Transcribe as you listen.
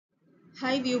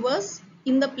Hi viewers,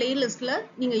 இந்த பிளேலிஸ்ட்ல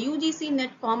நீங்க UGC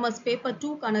NET Commerce Paper 2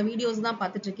 கான வீடியோஸ் தான்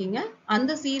பார்த்துட்டு இருக்கீங்க.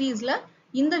 அந்த சீரீஸ்ல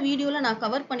இந்த வீடியோல நான்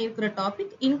கவர் பண்ணியிருக்கிற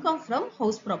topic income from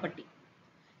house property.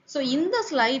 So இந்த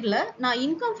ஸ்லைட்ல நான்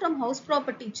இன்கம் ஃப்ரம் ஹவுஸ்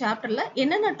ப்ராப்பர்ட்டி சாப்டர்ல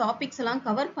என்னென்ன டாபிக்ஸ் எல்லாம்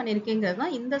கவர் பண்ணியிருக்கேங்கிறது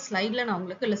தான் இந்த ஸ்லைட்ல நான்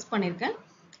உங்களுக்கு லிஸ்ட் பண்ணியிருக்கேன்.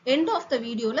 எண்ட் ஆஃப் த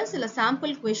வீடியோல சில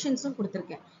சாம்பிள் கொஷின்ஸும்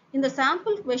கொடுத்துருக்கேன். இந்த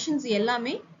சாம்பிள் கொஷின்ஸ்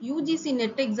எல்லாமே UGC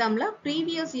NET எக்ஸாம்ல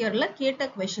ப்ரீவியஸ் இயர்ல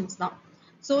கேட்ட கொஷின்ஸ் தான்.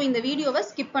 ஸோ இந்த வீடியோவை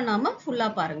ஸ்கிப் பண்ணாம ஃபுல்லா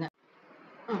பாருங்க.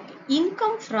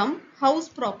 இன்கம் ஃப்ரம் ஹவுஸ்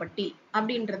ப்ராப்பர்ட்டி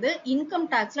அப்படின்றது இன்கம்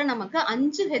டாக்ஸ்ல நமக்கு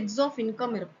 5 ஹெட்ஸ் ஆஃப்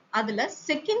இன்கம் இருக்கும். அதுல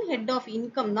செகண்ட் ஹெட் ஆஃப்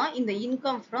இன்கம் தான் இந்த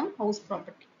இன்கம் ஃப்ரம் ஹவுஸ்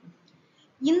ப்ராப்பர்ட்டி.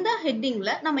 இந்த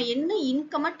ஹெட்டிங்ல நம்ம என்ன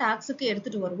இன்கம் டாக்ஸுக்கு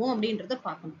எடுத்துட்டு வருவோம் அப்படின்றத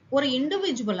பார்க்கணும். ஒரு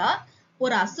இண்டிவிஜுவலா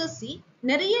ஒரு அசஸி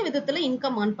நிறைய விதத்துல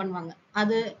இன்கம் ஏர்ன் பண்ணுவாங்க.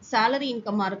 அது சேலரி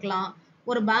இன்கமா இருக்கலாம்,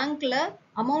 ஒரு பேங்க்ல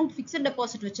அமௌண்ட் பிக்ஸட்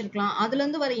டெபாசிட் வச்சிருக்கலாம், அதுல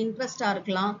இருந்து வர இன்ட்ரெஸ்டா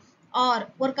இருக்கலாம், ஆர்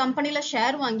ஒரு கம்பெனில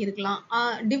ஷேர் வாங்கியிருக்கலாம்,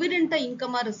 டிவிடெண்டா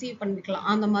இன்கமா ரிசீவ் பண்ணிருக்கலாம்.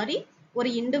 அந்த மாதிரி ஒரு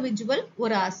இண்டிவிஜுவல்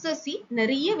ஒரு அசஸி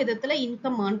நிறைய விதத்துல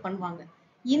இன்கம் ஏர்ன் பண்ணுவாங்க.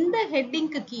 இந்த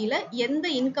ஹெட்டிங்க்கு கீழே எந்த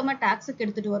இன்கம் டாக்ஸுக்கு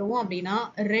எடுத்துட்டு வருவோம் அப்படின்னா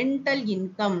ரெண்டல்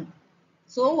இன்கம்.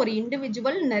 சோ ஒரு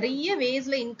இண்டிவிஜுவல் நிறைய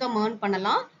வேஸ்ல இன்கம் ஏர்ன்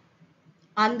பண்ணலாம்.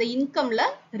 அந்த இன்கம்ல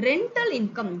ரெண்டல்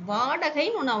இன்கம்,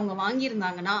 வாடகைன்னு ஒண்ணு அவங்க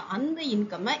வாங்கியிருந்தாங்கன்னா அந்த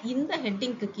இன்கம் இந்த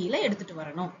ஹெட்டிங்க்கு கீழே எடுத்துட்டு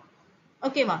வரணும்.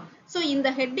 ஓகேவா? சோ இந்த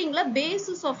ஹெட்டிங்ல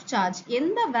பேசிஸ் ஆஃப் சார்ஜ்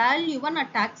எந்த வேல்யூவை நான்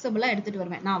டாக்ஸபிளா எடுத்துட்டு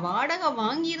வருவேன். நான் வாடகை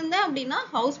வாங்கியிருந்தேன் அப்படின்னா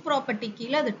ஹவுஸ் ப்ராப்பர்ட்டி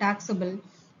கீழே அது டாக்ஸபிள்.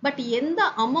 பட் எந்த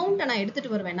அமௌண்ட்டை நான்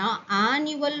எடுத்துட்டு வருவேன்னா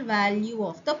annual value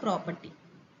of the property.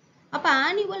 அப்ப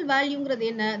ஆனுவல் வேல்யூங்கிறது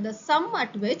என்ன? the sum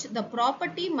at which the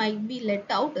property might be let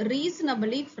out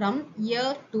reasonably from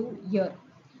year to year.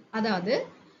 அதாவது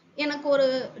எனக்கு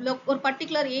ஒரு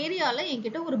பர்டிகுலர் ஏரியால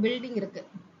என்கிட்ட ஒரு பில்டிங் இருக்கு.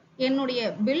 என்னுடைய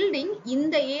பில்டிங்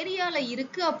இந்த ஏரியால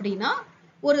இருக்கு அப்படின்னா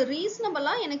ஒரு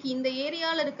ரீசனபிளா எனக்கு இந்த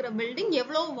ஏரியால இருக்கிற பில்டிங்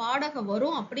எவ்வளவு வாடகை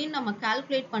வரும் அப்படின்னு நம்ம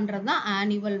கால்குலேட் பண்றது தான்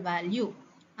annual value.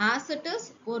 as it is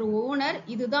ஒரு ஓனர்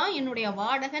இதுதான் என்னுடைய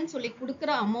வாடகைன்னு சொல்லி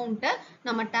கொடுக்குற அமௌண்ட்டை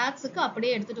நம்ம டாக்ஸுக்கு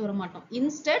அப்படியே எடுத்துட்டு வர மாட்டோம்.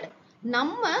 இன்ஸ்டெட்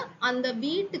நம்ம அந்த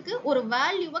வீட்டுக்கு ஒரு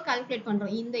வேல்யூவை கால்குலேட்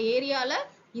பண்றோம். இந்த ஏரியால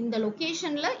இந்த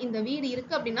லொகேஷன்ல இந்த வீடு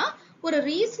இருக்கு அப்படின்னா ஒரு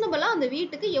ரீசனபிளா அந்த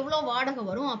வீட்டுக்கு எவ்வளவு வாடகை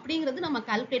வரும் அப்படிங்கிறது நம்ம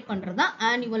கால்குலேட் பண்றதா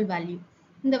ஆனுவல் வேல்யூ.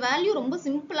 இந்த வேல்யூ ரொம்ப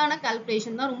சிம்பிளான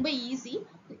கால்குலேஷன் தான், ரொம்ப ஈஸி.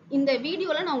 இந்த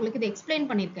வீடியோல நான் உங்களுக்கு இதை எக்ஸ்பிளைன்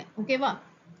பண்ணிருக்கேன். ஓகேவா?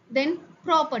 தென்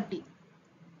ப்ராப்பர்ட்டி.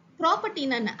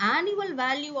 ப்ராப்பர்ட்டினா என்ன? ஆனுவல்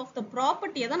வேல்யூ ஆஃப் த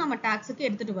ப்ராப்பர்ட்டியை தான் நம்ம டாக்ஸுக்கு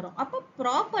எடுத்துட்டு வரோம். அப்போ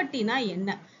ப்ராப்பர்ட்டினா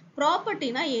என்ன?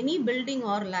 ப்ராப்பர்ட்டினா எனி பில்டிங்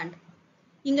ஆர் லேண்ட்.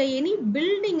 இங்க எனி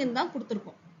பில்டிங் தான்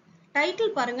கொடுத்துருக்கோம்.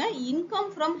 டைட்டில் பாருங்க, இன்கம்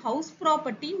ஃப்ரம் ஹவுஸ்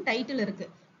ப்ராப்பர்ட்டின்னு டைட்டில் இருக்கு.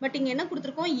 பட் இங்க என்ன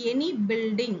கொடுத்துருக்கோம்? Any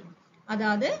building.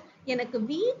 அதாவது எனக்கு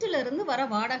வீட்டுல இருந்து வர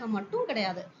வாடகை மட்டும்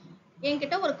கிடையாது.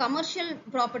 என்கிட்ட ஒரு கமர்ஷியல்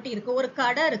ப்ராப்பர்ட்டி இருக்கு, ஒரு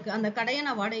கடை இருக்கு, அந்த கடையை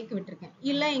நான் வாடகைக்கு விட்டுருக்கேன்.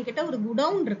 இல்ல என்கிட்ட ஒரு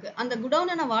குடவுன் இருக்கு, அந்த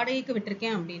குடவுனை நான் வாடகைக்கு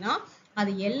விட்டுருக்கேன் அப்படின்னா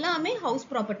அது எல்லாமே ஹவுஸ்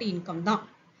ப்ராப்பர்ட்டி இன்கம் தான்.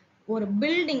 ஒரு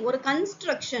பில்டிங், ஒரு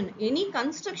கன்ஸ்ட்ரக்ஷன், எனி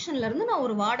கன்ஸ்ட்ரக்ஷன்ல இருந்து நான்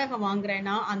ஒரு வாடகை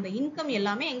வாங்குறேன்னா அந்த இன்கம்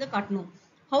எல்லாமே எங்க காட்டணும்?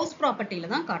 ஹவுஸ்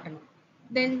ப்ராப்பர்ட்டியில தான் காட்டணும்.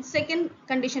 Then second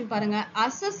condition பாருங்க,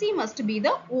 assessee must be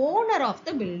the owner of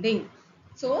the building.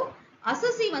 So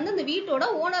assessee வந்து அந்த வீட்டோட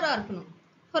ஓனரா இருக்கணும்.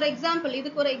 ஃபார் எக்ஸாம்பிள்,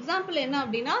 இதுக்கு ஒரு எக்ஸாம்பிள் என்ன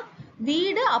அப்படின்னா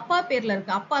வீடு அப்பா பேர்ல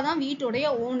இருக்கு, அப்பா தான் வீட்டோடைய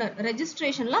ஓனர்,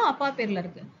 ரெஜிஸ்ட்ரேஷன்ல அப்பா பேர்ல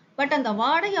இருக்கு. பட் அந்த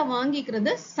வாடகை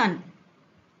வாங்கிக்கிறது சன்.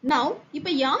 நவ் இப்ப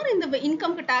யார் இந்த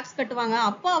இன்கம்க்கு டாக்ஸ் கட்டுவாங்க?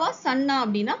 அப்பாவா சன்னா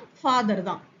அப்படின்னா ஃபாதர்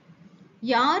தான்.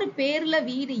 யாரு பேர்ல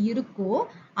வீடு இருக்கோ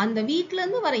அந்த வீட்டுல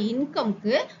இருந்து வர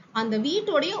இன்கம்க்கு அந்த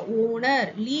வீட்டோடைய ஓனர்,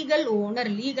 லீகல் ஓனர்,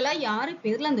 லீகலா யாரு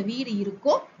பேர்ல அந்த வீடு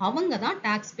இருக்கோ அவங்க தான்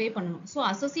டாக்ஸ் பே பண்ணணும். So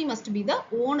அசஸி must be the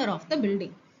owner of the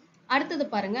building. அடுத்தது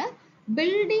பாருங்க,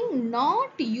 building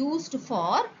not used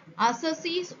for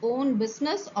அசஸிஸ் own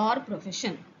business R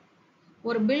profession.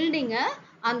 ஒரு பில்டிங்க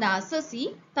அந்த அசஸி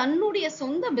தன்னுடைய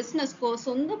சொந்த பிசினஸ்க்கோ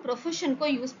சொந்த ப்ரொஃபஷனுக்கோ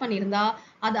யூஸ் பண்ணியிருந்தா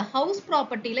அதை ஹவுஸ்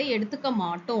ப்ராப்பர்ட்டியில எடுத்துக்க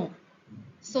மாட்டோம்.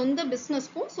 சொந்த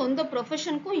பிசினஸ்க்கும் சொந்த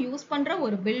ப்ரொஃபஷனுக்கும் யூஸ் பண்ற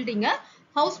ஒரு பில்டிங்க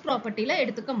ஹவுஸ் ப்ராப்பர்ட்டியில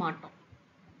எடுத்துக்க மாட்டோம்.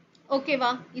 ஓகேவா?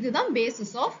 இதுதான்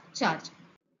basis of charge.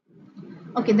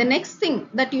 Okay, the next thing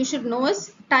that you should know is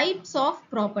types of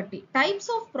property. types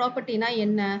of propertyனா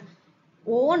என்ன?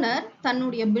 ஓனர்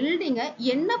தன்னுடைய பில்டிங்கை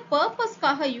என்ன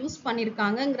பர்பஸ்க்காக யூஸ்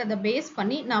பண்ணிருக்காங்கிறத பேஸ்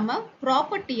பண்ணி நாம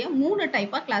ப்ராப்பர்ட்டியை 3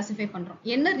 டைப்பா கிளாசிஃபை பண்றோம்.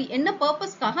 என்ன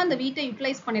பர்பஸ்க்காக அந்த வீட்டை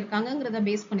யூட்டிலைஸ் பண்ணிருக்காங்கிறத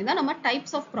பேஸ் பண்ணி தான் நம்ம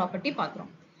டைப்ஸ் ஆஃப் ப்ராப்பர்ட்டி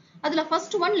பாக்குறோம். அதுல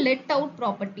first one let out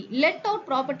property. Let out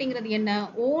ப்ராப்பர்ட்டிங்கிறது என்ன?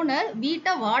 ஓனர்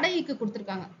வீட்டை வாடகைக்கு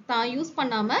கொடுத்துருக்காங்க, தான் யூஸ்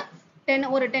பண்ணாம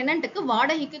ஒரு டெனண்ட்டுக்கு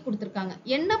வாடகைக்கு கொடுத்துருக்காங்க.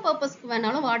 என்ன பர்பஸ்க்கு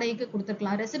வேணாலும் வாடகைக்கு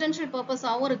கொடுத்துருக்கலாம். ரெசிடென்ஷியல்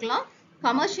பர்பஸாவும் இருக்கலாம்,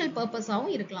 கமர்ஷியல்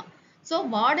பர்பஸாவும் இருக்கலாம். ஸோ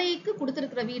வாடகைக்கு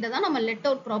கொடுத்துருக்கிற வீடை தான் நம்ம லெட்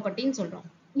அவுட் ப்ராப்பர்ட்டின்னு சொல்றோம்.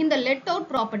 இந்த let out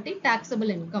property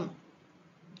taxable income.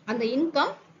 அந்த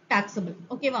இன்கம் taxable.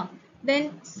 ஓகேவா? Then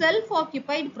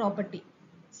self-occupied property.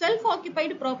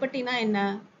 Self-occupied property na என்ன?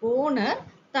 Owner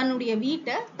தன்னுடைய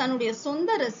வீட்டை தன்னுடைய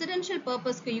சொந்த ரெசிடென்ஷியல்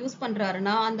பர்பஸ்க்கு யூஸ்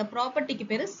பண்றாருன்னா அந்த ப்ராப்பர்ட்டிக்கு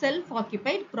பேரு செல்ஃப்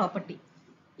ஆக்கியபைட் ப்ராப்பர்ட்டி.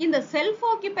 இந்த self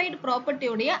occupied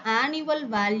ப்ராப்பர்ட்டியோடைய annual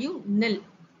value nil.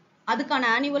 அதுக்கான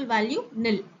annual value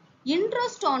nil.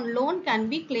 Interest on loan can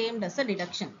be climbed as a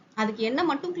deduction. அதுக்கு என்ன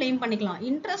மட்டும் கிளைம் பண்ணிக்கலாம்?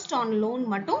 இன்ட்ரெஸ்ட் ஆன் லோன்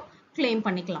மட்டும் கிளைம்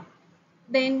பண்ணிக்கலாம்.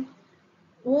 தென்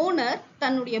ஓனர்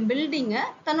தன்னுடைய பில்டிங்கை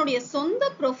தன்னுடைய சொந்த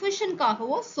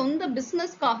ப்ரொஃபஷனுக்காகவோ சொந்த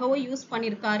பிஸ்னஸ்க்காகவோ யூஸ்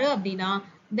பண்ணியிருக்காரு அப்படின்னா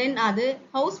then அது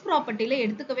ஹவுஸ் ப்ராப்பர்ட்டியில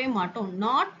எடுத்துக்கவே மாட்டோம்.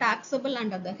 Not taxable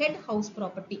under the head house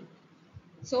property.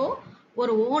 So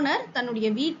ஒரு ஓனர் தன்னுடைய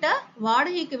வீட்டை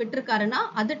வாடகைக்கு விட்டிருக்காருன்னா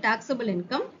அது டாக்ஸபிள்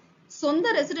இன்கம். சொந்த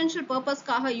ரெசிடென்ஷியல்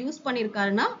பர்பஸ்க்காக யூஸ்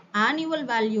பண்ணியிருக்காருன்னா annual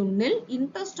value nil.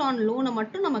 Interest on லோனை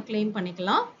மட்டும் நம்ம கிளைம்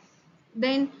பண்ணிக்கலாம்.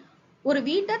 தென் ஒரு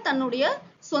வீட்டை தன்னுடைய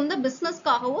சொந்த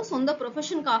பிஸ்னஸ்க்காகவோ சொந்த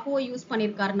ப்ரொஃபஷனுக்காகவோ யூஸ்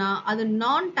பண்ணியிருக்காருன்னா அது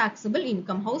நான் டாக்ஸபிள்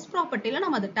இன்கம். ஹவுஸ் ப்ராப்பர்ட்டியில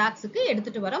நம்ம அது டாக்ஸுக்கு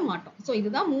எடுத்துட்டு வர மாட்டோம். ஸோ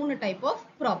இதுதான் 3 டைப் ஆஃப்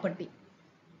ப்ராப்பர்ட்டி.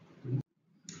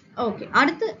 ஓகே,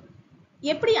 அடுத்து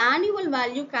எப்படி ஆனுவல்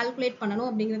வேல்யூ கால்குலேட் பண்ணணும்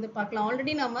அப்படிங்கிறது பார்க்கலாம்.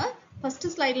 ஆல்ரெடி நம்ம ஃபர்ஸ்ட்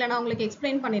ஸ்லைட்ல நான் உங்களுக்கு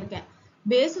எக்ஸ்பிளைன் பண்ணியிருக்கேன்.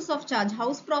 Basis of charge,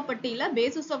 house ப்ராப்பர்ட்டியில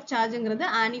basis of சார்ஜ்ங்கிறது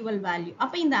annual value.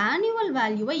 அப்ப இந்த ஆனுவல்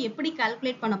வேல்யூவை எப்படி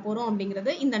கால்குலேட் பண்ண போறோம்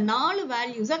அப்படிங்கிறது இந்த 4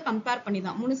 வேல்யூஸை கம்பேர் பண்ணி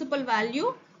தான். Municipal value,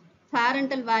 fair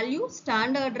rental value,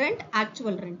 standard rent,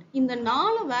 actual rent, இந்த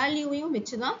 4 வேல்யூவையும்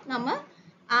வச்சுதான் நம்ம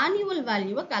ஆனுவல்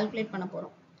வேல்யூவை கால்குலேட் பண்ண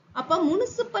போறோம். அப்ப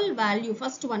municipal value,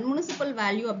 first one municipal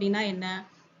value அப்படின்னா என்ன?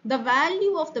 The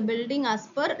value of the building as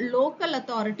per local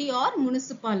authority or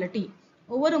municipality.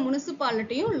 ஒவ்வொரு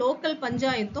முனிசிபாலிட்டியும் லோக்கல்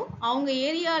பஞ்சாயத்தும் அவங்க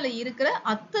ஏரியால இருக்கிற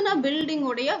அத்தனை பில்டிங்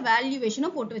உடைய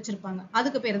வேல்யூவேஷனும் போட்டு வச்சிருப்பாங்க.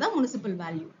 அதுக்கு பேர் தான் முனிசிபல்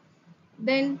வேல்யூ.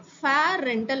 தென் fair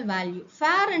rental value.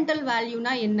 Fair rental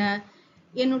வேல்யூனா என்ன?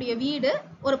 என்னுடைய வீடு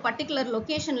ஒரு பர்டிகுலர்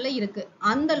லொகேஷன்ல இருக்கு.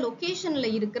 அந்த லொகேஷன்ல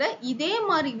இருக்கிற இதே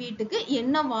மாதிரி வீட்டுக்கு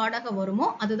என்ன வாடகை வருமோ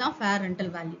அதுதான் fair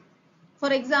rental value.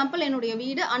 For example என்னுடைய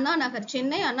வீடு அண்ணா நகர்,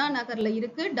 சென்னை அண்ணா நகர்ல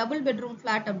இருக்கு, டபுள் பெட்ரூம்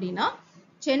ஃபிளாட் அப்படின்னா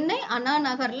சென்னை அண்ணா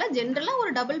நகர்ல ஜென்ரலா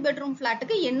ஒரு டபுள் பெட்ரூம்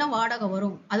ஃபிளாட்டுக்கு என்ன வாடகை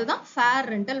வரும் அதுதான் fair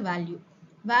rental value.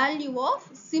 Value of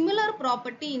similar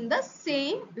property in the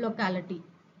same locality.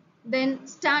 Then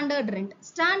standard rent.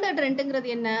 Standard ரெண்ட்ங்கிறது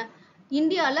என்ன?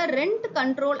 இந்தியால ரெண்ட்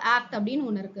கண்ட்ரோல் ஆக்ட் அப்படின்னு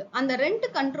ஒண்ணு இருக்கு. அந்த ரெண்ட்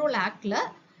கண்ட்ரோல் ஆக்ட்ல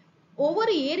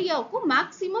ஒவ்வொரு ஏரியாவுக்கும்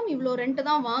மேக்சிமம் இவ்வளோ ரெண்ட்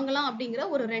தான் வாங்கலாம் அப்படிங்கிற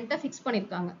ஒரு ரெண்ட்டை ஃபிக்ஸ்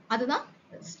பண்ணிருக்காங்க. அதுதான்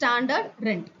ஸ்டாண்டர்ட்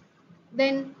ரெண்ட்.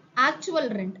 தென்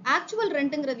ஆக்சுவல் ரெண்ட். ஆக்சுவல்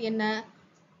ரெண்ட்ங்கிறது என்ன?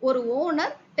 ஒரு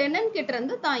ஓனர் டெனன்ட் கிட்ட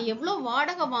இருந்து தான் எவ்வளவு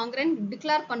வாடகை வாங்குறேன்னு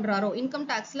டிக்ளேர் பண்றாரோ, இன்கம்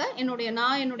டாக்ஸ்ல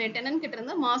என்னுடைய டெனன்ட் கிட்ட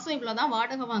இருந்து மாசம் இவ்வளவுதான்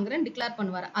வாடகை வாங்குறேன்னு டிக்ளேர்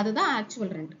பண்ணுவாரு. அதுதான்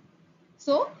actual rent.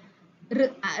 So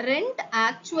rent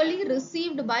actually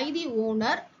received by the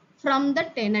owner from the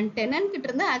tenant. Tenant கிட்ட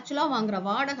இருந்து ஆக்சுவலா வாங்குற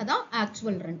வாடகை தான்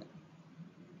ஆக்சுவல் ரெண்ட்.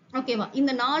 ஓகேவா?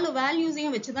 இந்த 4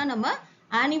 வேல்யூஸையும் வச்சுதான் நம்ம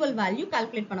ஆனுவல் வேல்யூ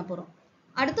கால்குலேட் பண்ண போறோம்.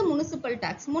 அடுத்து முனிசிபல்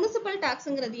டாக்ஸ். முனிசிபல்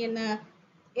டாக்ஸ்ங்கிறது என்ன?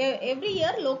 Every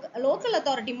year local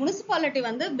authority municipality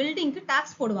வந்து பில்டிங்க்கு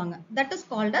டாக்ஸ் போடுவாங்க. That is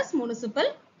called as municipal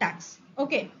tax.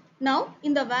 Okay, now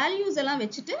இந்த வேல்யூஸ் எல்லாம்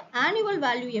வச்சுட்டு ஆனுவல்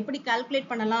வேல்யூ எப்படி கால்குலேட்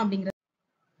பண்ணலாம் அப்படிங்கிறது.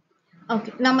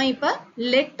 ஓகே, நம்ம இப்ப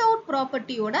லெட் அவுட்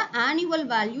ப்ராப்பர்ட்டியோட ஆனுவல்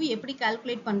வேல்யூ எப்படி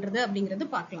கால்குலேட் பண்றது அப்படிங்கிறது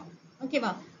பார்க்கலாம்.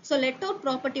 ஓகேவா? So let out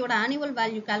ப்ராப்பர்ட்டியோட annual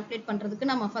value calculate பண்றதுக்கு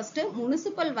நம்ம first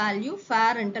municipal value,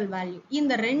 fair rental value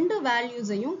இந்த 2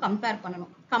 வேல்யூஸையும் கம்பேர்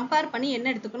பண்ணணும். கம்பேர் பண்ணி என்ன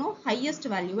எடுத்துக்கணும்? ஹையஸ்ட்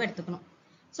வேல்யூவை எடுத்துக்கணும்.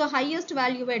 ஸோ ஹையஸ்ட்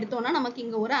வேல்யூவை எடுத்தோம்னா நமக்கு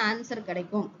இங்க ஒரு ஆன்சர்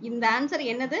கிடைக்கும். இந்த ஆன்சர்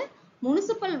என்னது?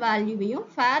 முனிசிபல் வேல்யூவையும்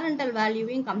ஃபேர் ரெண்டல்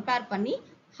வேல்யூவையும் கம்பேர் பண்ணி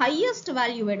ஹையஸ்ட்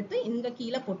வேல்யூ எடுத்து இங்க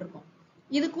கீழே போட்டிருக்கோம்.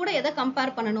 இது கூட எதை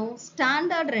கம்பேர் பண்ணணும்?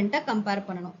 ஸ்டாண்டர்ட் ரெண்ட்டை கம்பேர்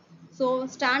பண்ணணும். ஸோ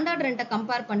ஸ்டாண்டர்ட் ரெண்ட்டை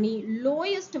கம்பேர் பண்ணி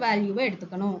லோயஸ்ட் வேல்யூவை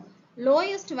எடுத்துக்கணும்.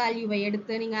 லோயஸ்ட் வேல்யூவை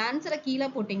எடுத்து நீங்க ஆன்சரை கீழே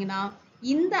போட்டீங்கன்னா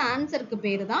இந்த ஆன்சருக்கு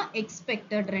பேரு தான்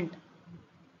எக்ஸ்பெக்டட் ரெண்ட்.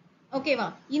 ஓகேவா?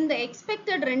 இந்த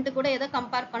எக்ஸ்பெக்டட் ரெண்ட் கூட எதை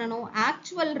கம்பேர் பண்ணணும்?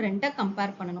 ஆக்சுவல் ரெண்ட்டை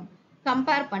கம்பேர் பண்ணணும்.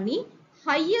 கம்பேர் பண்ணி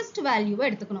ஹையஸ்ட் வேல்யூவை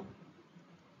எடுத்துக்கணும்.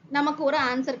 நமக்கு ஒரு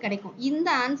ஆன்சர் கிடைக்கும். இந்த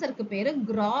ஆன்சருக்கு பேரு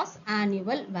cross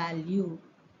annual value.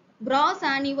 Cross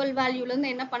annual வேல்யூல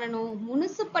இருந்து என்ன பண்ணணும்?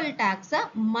 முனிசிபல் டாக்ஸை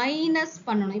மைனஸ்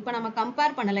பண்ணணும். இப்ப நம்ம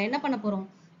கம்பேர் பண்ணல, என்ன பண்ண போறோம்?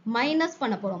 மைனஸ்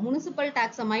பண்ண போறோம். முனிசிபல்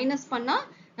டாக்ஸை மைனஸ் பண்ணா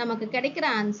நமக்கு கிடைக்கிற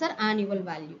ஆன்சர் ஆனுவல்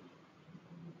வேல்யூ.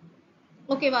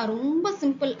 ஓகேவா? ரொம்ப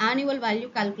simple annual value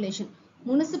calculation.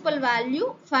 Municipal value,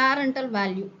 fair rental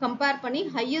value compare பண்ணி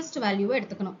ஹையஸ்ட் வேல்யூவை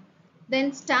எடுத்துக்கணும்.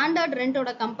 தென் ஸ்டாண்டர்ட்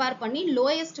ரெண்டோட கம்பேர் பண்ணி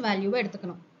லோயஸ்ட் வேல்யூவை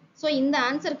எடுத்துக்கணும். ஸோ இந்த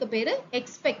ஆன்சருக்கு பேரு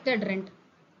எக்ஸ்பெக்டட் ரெண்ட்.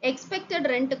 எக்ஸ்பெக்டட்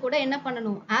ரெண்ட் கூட என்ன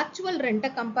பண்ணணும்? ஆக்சுவல் ரெண்ட்டை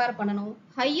கம்பேர் பண்ணணும்.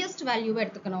 ஹையஸ்ட் வேல்யூவை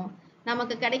எடுத்துக்கணும்.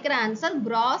 நமக்கு கிடைக்கிற answer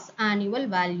cross annual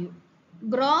value.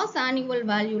 gross annual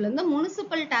value ல இருந்து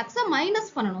municipal tax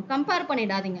மைனஸ் பண்ணணும். கம்பேர்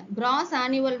பண்ணிடாதீங்க. gross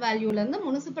annual value ல இருந்து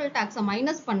municipal tax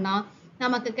மைனஸ் பண்ணா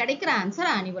நமக்கு கிடைக்கிற ஆன்சர்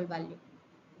annual value.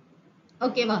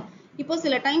 ஓகேவா? இப்போ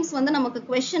சில டைம்ஸ் வந்து நமக்கு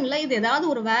questionல இது ஏதாவது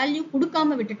ஒரு வேல்யூ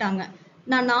கொடுக்காம விட்டுட்டாங்க.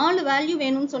 நான் 4 வேல்யூ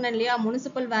வேணும்னு சொன்னேன் இல்லையா?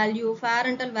 municipal value, fair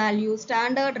rental value,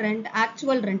 standard rent,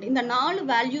 actual rent. இந்த 4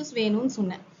 வேல்யூஸ் வேணும்னு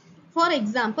சொன்னேன். For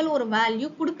example, ஒரு வேல்யூ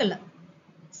கொடுக்கல.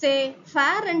 say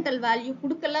fair rental value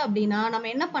கொடுக்கல அப்படின்னா நம்ம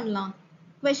என்ன பண்ணலாம்?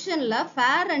 questionல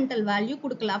fair rental value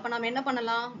கொடுக்கல. அப்ப நம்ம என்ன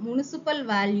பண்ணலாம்? municipal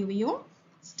valueயும்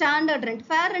standard rent,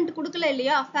 fair rent கொடுக்கல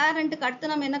இல்லையா? fair rentக்கு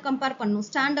அடுத்து நம்ம என்ன கம்பேர் பண்ணணும்?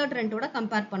 standard rent ஓட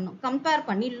கம்பேர் பண்ணணும். கம்பேர்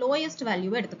பண்ணி lowest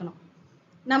value எடுத்துக்கணும்.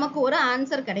 நமக்கு ஒரு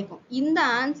ஆன்சர் கிடைக்கும். இந்த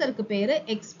ஆன்சருக்கு பேரு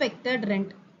expected rent.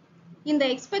 இந்த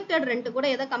expected rent கூட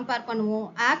எதை கம்பேர் பண்ணுவோம்?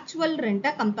 actual rent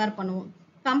கம்பேர் பண்ணுவோம்.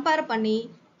 கம்பேர் பண்ணி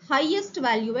highest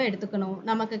value எடுத்துக்கணும்.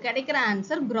 நமக்கு கிடைக்கிற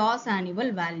ஆன்சர் gross annual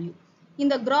value.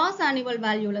 இந்த gross annual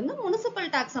value ல இருந்து municipal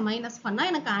tax மைனஸ் பண்ணா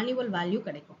எனக்கு annual value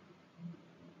கிடைக்கும்.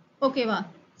 ஓகேவா?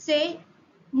 say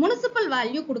municipal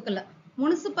value கொடுக்கல.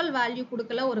 municipal value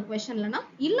கொடுக்கல ஒரு questionலனா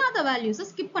இல்லாத values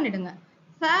ஸ்கிப் பண்ணிடுங்க.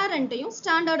 fair rentையும்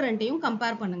standard rentையும்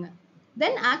கம்பேர் பண்ணுங்க.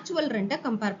 then actual rent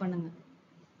கம்பேர் பண்ணுங்க.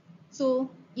 so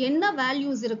என்ன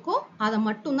values இருக்கோ அதை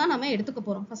மட்டும் தான் நம்ம எடுத்துக்க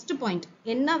போறோம். first point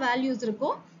என்ன values இருக்கோ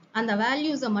அந்த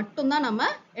values மட்டும் தான் நம்ம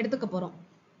எடுத்துக்க போறோம்.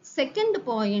 second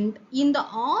point இந்த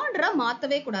ஆர்டரை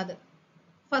மாத்தவே கூடாது.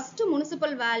 first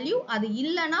municipal value, அது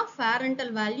இல்லனா fair rental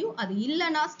value, அது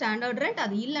இல்லனா standard rent,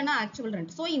 அது இல்லனா actual rent.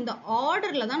 so இந்த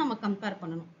ஆர்டர்ல தான் நம்ம கம்பேர்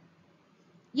பண்ணணும்.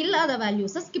 இல்லாத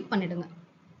values skip பண்ணிடுங்க.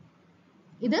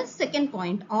 இது second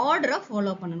point, ஆர்டரை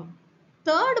ஃபாலோ பண்ணணும்.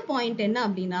 third point என்ன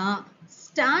அப்படின்னா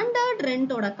standard rent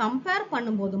ஓட கம்பேர்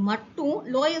பண்ணும்போது மட்டும்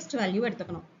lowest value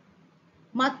எடுத்துக்கணும்.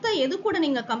 மத்த எது கூட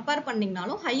நீங்க கம்பேர்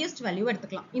பண்ணீங்கனாலும் highest value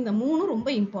எடுத்துக்கலாம். இந்த மூணு ரொம்ப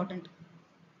இம்பார்ட்டன்ட்.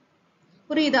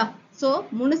 புரியுதா? so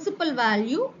municipal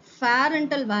value, fair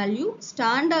rental value,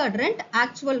 standard rent,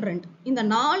 actual rent இந்த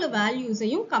 4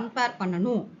 valuesையும் கம்பேர்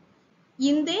பண்ணணும்.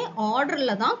 இந்த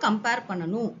ஆர்டர்ல தான் கம்பேர்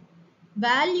பண்ணணும்.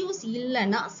 values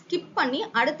இல்லனா ஸ்கிப் பண்ணி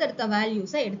அடுத்தடுத்த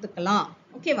values எடுத்துக்கலாம்.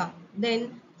 ஓகேவா? then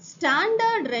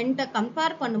standard rent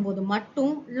கம்பேர் பண்ணும்போது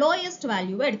மட்டும் lowest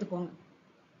value எடுத்துக்கோங்க.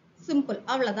 சிம்பிள்.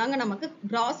 அவ்வளவுதாங்க, நமக்கு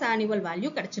gross annual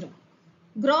value கிடைச்சிடும்.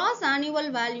 gross annual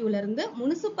value ல இருந்து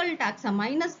municipal tax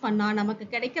மைனஸ் பண்ணா நமக்கு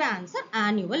கிடைக்கிற answer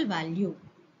annual value.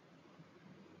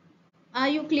 Are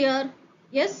you clear?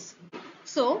 Yes.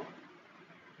 so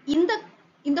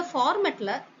இந்த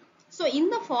ஃபார்மட்ல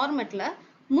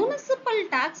municipal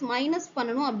tax மைனஸ்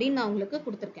பண்ணணும் அப்படின்னு நான் உங்களுக்கு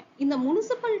கொடுத்திருக்கேன். இந்த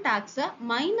municipal tax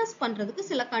மைனஸ் பண்றதுக்கு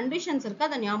சில கண்டிஷன்ஸ் இருக்கு,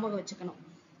 அதை ஞாபகம் வச்சுக்கணும்.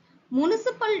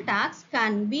 municipal tax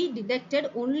can be deducted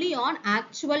only on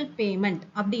actual payment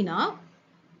அப்படின்னா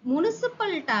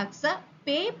municipal tax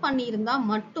பே பண்ணியிருந்தா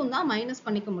மட்டும்தான் மைனஸ்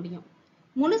பண்ணிக்க முடியும்.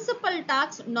 municipal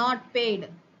tax not paid,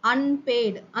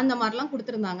 unpaid அந்த மாதிரிலாம்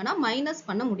கொடுத்திருந்தாங்கன்னா மைனஸ்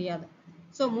பண்ண முடியாது.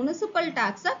 so municipal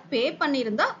tax பே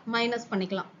பண்ணியிருந்தா மைனஸ்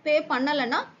பண்ணிக்கலாம், பே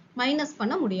பண்ணலைன்னா மைனஸ்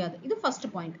பண்ண முடியாது. இது first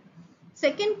point.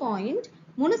 second point,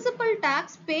 municipal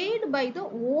tax paid by the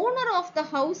owner of the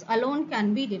house alone can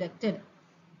be deducted.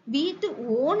 வீட்டு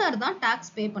ஓனர் தான்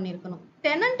டாக்ஸ் பே பண்ணிருக்கணும்.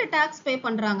 டெனன்ட் டாக்ஸ் பே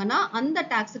பண்றாங்கன்னா அந்த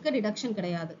டாக்ஸுக்கு டிடக்ஷன்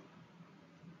கிடையாது.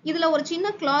 இதுல ஒரு சின்ன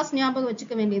கிளாஸ் ஞாபகம்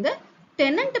வச்சுக்க வேண்டியது,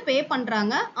 டெனன்ட் பே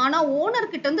பண்றாங்க ஆனா ஓனர்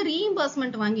கிட்ட இருந்து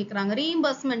ரீஇம்பர்ஸ்மெண்ட் வாங்கிக்கிறாங்க.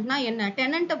 ரீஇம்பர்ஸ்மெண்ட்னா என்ன?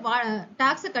 டெனன்ட்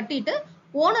டாக்ஸ் கட்டிட்டு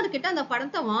ஓனர் கிட்ட அந்த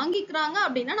பணத்தை வாங்கிக்கிறாங்க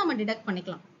அப்படின்னா நம்ம டிடக்ட்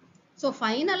பண்ணிக்கலாம். சோ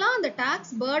ஃபைனலா அந்த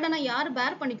டாக்ஸ் பர்டனை யார்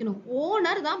பேர் பண்ணிக்கணும்?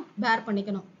 ஓனர் தான் பேர்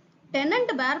பண்ணிக்கணும்.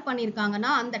 டெனன்ட் பேர்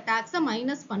பண்ணிருக்காங்கன்னா அந்த டாக்ஸை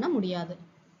மைனஸ் பண்ண முடியாது.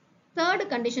 Third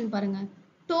condition பாருங்க,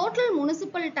 total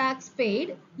municipal tax paid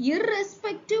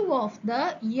irrespective of the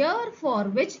year for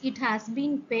which it has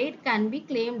been paid can be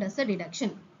claimed as a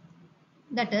deduction.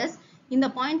 That is, இந்த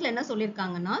பாயிண்ட்ல என்ன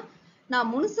சொல்லிருக்காங்கன்னா, நான்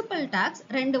municipal tax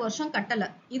 2 வருஷம் கட்டல,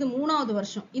 இது 3வது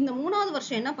வருஷம். இந்த 3வது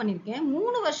வருஷம் என்ன பண்ணிருக்கேன்?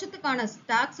 3 வருஷத்துக்கான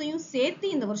டாக்ஸையும் சேர்த்து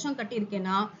இந்த வருஷம்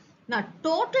கட்டியிருக்கேன்னா நான்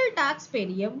total tax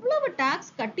paid எவ்வளவு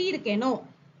டாக்ஸ் கட்டி இருக்கேனோ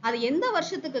அது எந்த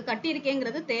வருஷத்துக்கு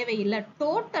கட்டியிருக்கேங்கிறது தேவையில்லை.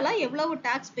 டோட்டலா எவ்வளவு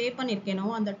டாக்ஸ் பே பண்ணிருக்கேனோ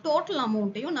அந்த டோட்டல்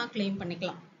அமௌண்ட்டையும் நான் கிளைம்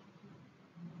பண்ணிக்கலாம்.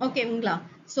 ஓகேங்களா?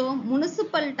 சோ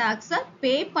முனிசிபல் டாக்ஸ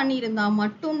பே பண்ணியிருந்தா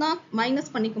மட்டும்தான்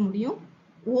மைனஸ் பண்ணிக்க முடியும்.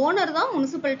 ஓனர் தான்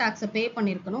முனிசிபல் டாக்ஸ பே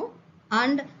பண்ணிருக்கணும்.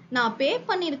 அண்ட் நான் பே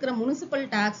பண்ணிருக்கிற முனிசிபல்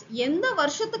டாக்ஸ் எந்த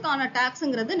வருஷத்துக்கான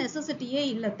டாக்ஸ்ங்கிறது நெசசிட்டியே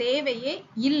இல்லை, தேவையே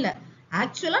இல்லை.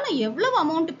 ஆக்சுவலா நான் எவ்வளவு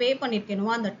அமௌண்ட் பே பண்ணிருக்கேனோ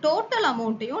அந்த டோட்டல்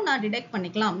அமௌண்ட்டையும் நான் டிடெக்ட்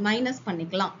பண்ணிக்கலாம், மைனஸ்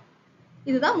பண்ணிக்கலாம்.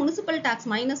 இதுதான் முனிசிபல் டாக்ஸ்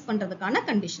மைனஸ் பண்றதுக்கான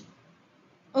கண்டிஷன்.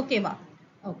 ஓகேவா?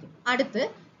 ஓகே. அடுத்து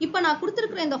இப்ப நான்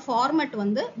கொடுத்திருக்கிற இந்த ஃபார்மட்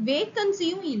வந்து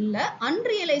வேகன்சியும் இல்ல,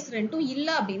 அன்ரியலைஸ்ட் ரெண்டும் இல்ல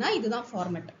அப்படின்னா இதுதான்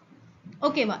ஃபார்மட்.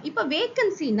 ஓகேவா? இப்ப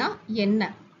வேகன்சினா என்ன?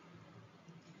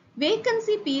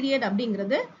 வேகன்சி பீரியட்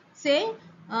அப்படிங்கிறது சே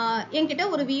என்கிட்ட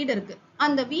ஒரு வீடு இருக்கு.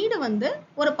 அந்த வீடு வந்து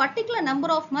ஒரு particular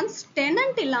number half months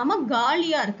tenant இல்லாம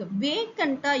காலியா இருக்கு,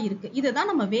 வேக்கண்டா இருக்கு. இதுதான்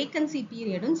நம்ம வேகன்சி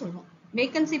பீரியட்னு சொல்லுவோம்.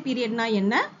 வேகன்சி பீரியட்னா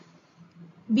என்ன?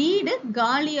 வீடு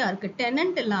காலியா இருக்கு,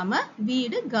 டெனன்ட் இல்லாம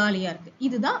வீடு காலியா இருக்கு.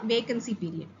 இதுதான் வேகன்சி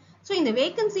பீரியட். ஸோ இந்த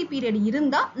வேகன்சி பீரியட்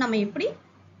இருந்தா நம்ம எப்படி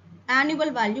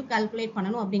ஆனுவல் வேல்யூ கால்குலேட்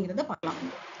பண்ணணும் அப்படிங்கறத பார்க்கலாம்.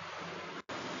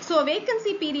 ஸோ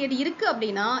வேகன்சி பீரியட் இருக்கு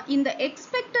அப்படின்னா இந்த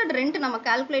எக்ஸ்பெக்டட் ரெண்ட் நம்ம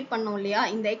கால்குலேட் பண்ணோம் இல்லையா,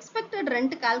 இந்த எக்ஸ்பெக்டட்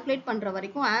ரெண்ட் கால்குலேட் பண்ற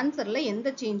வரைக்கும் ஆன்சர்ல எந்த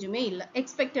சேஞ்சுமே இல்லை.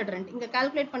 எக்ஸ்பெக்டட் ரெண்ட் இங்க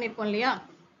கால்குலேட் பண்ணிருக்கோம் இல்லையா,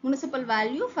 municipal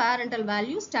value, fair rental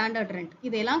value, standard rent,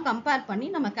 இதெல்லாம் கம்பேர் பண்ணி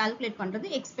நம்ம கால்குலேட் பண்றது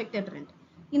எக்ஸ்பெக்டட் ரெண்ட்.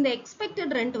 இந்த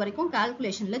எக்ஸ்பெக்டட் ரெண்ட் வரைக்கும்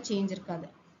கால்குலேஷன்ல சேஞ்ச் இருக்காது.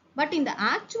 பட் இந்த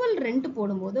ஆக்சுவல் ரெண்ட்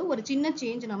போடும்போது ஒரு சின்ன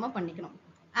சேஞ்ச் நம்ம பண்ணிக்கணும்.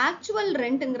 ஆக்சுவல்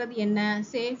ரெண்ட்ங்கிறது என்ன?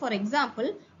 சே ஃபார் எக்ஸாம்பிள்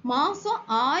மாசம்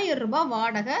 1000 ரூபாய்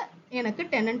வாடகை எனக்கு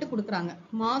டெனன்ட் கொடுக்குறாங்க.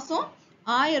 மாசம்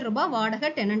 1000 ரூபாய் வாடகை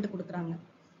டெனன்ட் கொடுக்குறாங்க.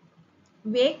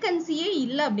 வேகன்சியே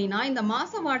இல்லை அப்படின்னா இந்த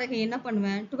மாச வாடகை என்ன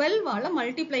பண்ணுவேன்? 12ஆல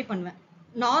மல்டிப்ளை பண்ணுவேன்.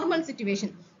 Normal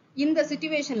situation. இந்த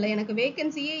சிச்சுவேஷன்ல எனக்கு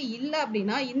வேகன்சியே இல்லை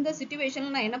அப்படின்னா இந்த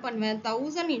சிச்சுவேஷன்ல நான் என்ன பண்ணுவேன்?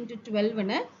 1000 into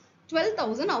 12ன்னு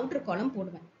 12,000 அவுட்டர் காலம்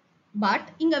போடுவேன். பட்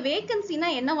இங்க வேகன்சினா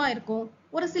என்னவா இருக்கும்?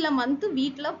 ஒரு சில மந்த்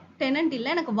வீட்டுல டெனன்ட் இல்லை,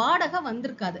 எனக்கு வாடகை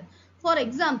வந்திருக்காது. ஃபார்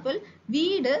எக்ஸாம்பிள்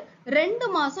வீடு 2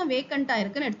 மாசம் வேக்கண்டா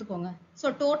இருக்குன்னு எடுத்துக்கோங்க. ஸோ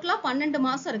டோட்டலா 12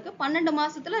 மாசம் இருக்கு. 12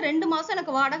 மாசத்துல 2 மாசம்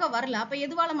எனக்கு வாடகை வரல. அப்ப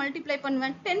எதுவால மல்டிப்ளை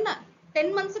பண்ணுவேன்?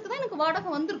 10 மந்த்ஸுக்கு தான் எனக்கு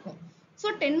வாடகை வந்திருக்கும். ஸோ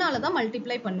 10ஆல தான்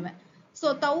மல்டிப்ளை பண்ணுவேன். ஸோ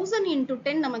 1000 into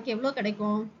 10 நமக்கு எவ்வளவு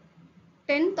கிடைக்கும்?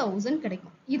 10,000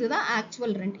 கிடைக்கும். இதுதான்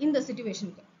ஆக்சுவல் ரெண்ட் இந்த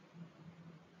சிச்சுவேஷனுக்கு.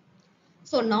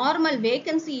 ஸோ நார்மல்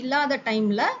வேகன்சி இல்லாத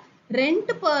டைம்ல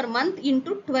ரெண்ட் பர் மந்த்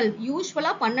இன்டூ 12 யூஸ்வலா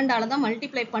 12ஆல தான்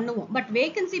மல்டிப்ளை பண்ணுவோம். பட்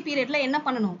வேகன்சி பீரியட்ல என்ன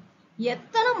பண்ணணும்?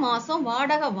 எத்தனை மாசம்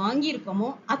வாடகை வாங்கியிருக்கோமோ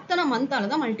அத்தனை மந்தால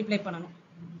தான் மல்டிப்ளை பண்ணணும்.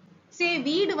 சே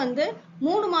வீடு வந்து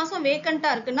 3 மாசம்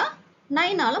வேக்கண்டா இருக்குன்னா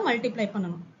 9ஆல மல்டிப்ளை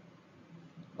பண்ணணும்.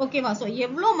 ஓகேவா? ஸோ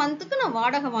எவ்வளோ மந்த்துக்கு நான்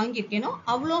வாடகை வாங்கியிருக்கேனோ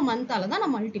அவ்வளோ மந்தால தான்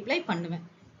நான் மல்டிப்ளை பண்ணுவேன்.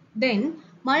 தென்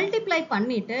மல்டிப்ளை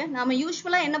பண்ணிட்டு நாம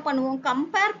யூஸ்வலா என்ன பண்ணுவோம்?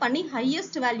 கம்பேர் பண்ணி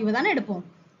ஹையஸ்ட் வேல்யூவை தானே எடுப்போம்.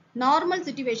 நார்மல்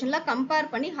சிச்சுவேஷன்ல கம்பேர்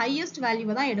பண்ணி ஹையஸ்ட்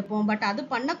வேல்யூவை தான் எடுப்போம். பட் அது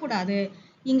பண்ணக்கூடாது.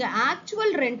 இங்க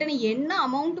ஆக்சுவல் ரெண்ட்னு என்ன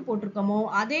அமௌண்ட் போட்டிருக்கோமோ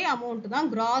அதே அமௌண்ட் தான்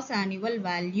கிராஸ் ஆனுவல்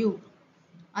வேல்யூ.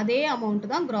 அதே அமௌண்ட்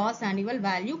தான் கிராஸ் ஆனுவல்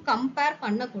வேல்யூ. கம்பேர்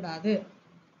பண்ணக்கூடாது.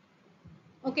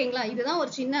 ஓகேங்களா? இதுதான்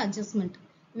ஒரு சின்ன அட்ஜஸ்ட்மெண்ட்.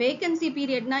 வேகன்சி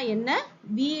பீரியட்னா என்ன?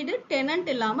 வீடு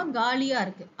டெனன்ட் இல்லாம காலியா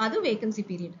இருக்கு, அது வேகன்சி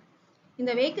பீரியட்.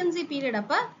 இந்த வேகன்சி பீரியட்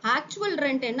அப்ப ஆக்சுவல்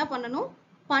ரெண்ட் என்ன பண்ணணும்?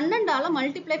 12ஆல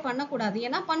மல்டிப்ளை பண்ணக்கூடாது.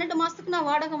 ஏன்னா 12 மாசத்துக்கு நான்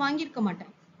வாடகை வாங்கியிருக்க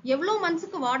மாட்டேன். எவ்வளவு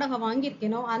மந்த்ஸுக்கு வாடகை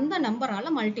வாங்கியிருக்கேனோ அந்த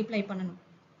நம்பரால மல்டிப்ளை பண்ணணும்.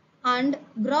 And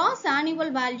cross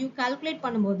annual value calculate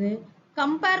பண்ணும்போது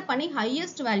கம்பேர் பண்ணி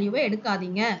ஹையஸ்ட் வேல்யூவை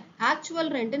எடுக்காதீங்க.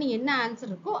 ஆக்சுவல் ரெண்ட்னு என்ன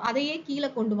ஆன்சர் இருக்கோ அதையே கீழே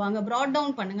கொண்டு வாங்க, ப்ராட்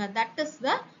டவுன் பண்ணுங்க. That is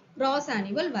the cross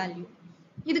annual value.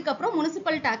 இதுக்கப்புறம்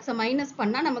முனிசிபல் டாக்ஸை மைனஸ்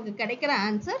பண்ணா நமக்கு கிடைக்கிற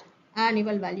answer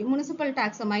annual value. Municipal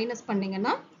டாக்ஸை minus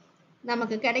பண்ணீங்கன்னா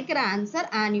நமக்கு கிடைக்கிற ஆன்சர்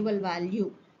ஆனுவல் வேல்யூ.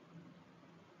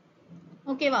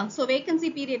 ஓகேவா? ஸோ வேகன்சி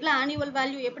பீரியட்ல ஆனுவல்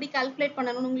வேல்யூ எப்படி கால்குலேட்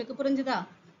பண்ணணும்னு உங்களுக்கு புரிஞ்சுதா?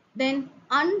 தென்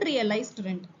அன்ரியலைஸ்ட்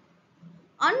ரெண்ட்.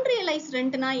 அன்ரியலைஸ்ட்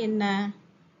ரெண்ட்னா என்ன?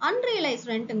 அன்ரியலைஸ்ட்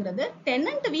ரெண்ட்ங்கிறது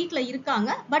டெனன்ட் வீட்டில்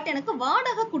இருக்காங்க பட் எனக்கு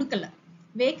வாடகை கொடுக்கல.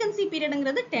 வேகன்சி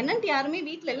பீரியட்ங்கிறது டெனன்ட் யாருமே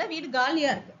வீட்டில் இல்லை, வீடு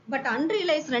காலியா இருக்கு. பட்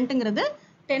அன்ரியலைஸ்ட் ரெண்ட்ங்கிறது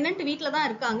டெனன்ட் வீட்டில் தான்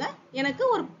இருக்காங்க, எனக்கு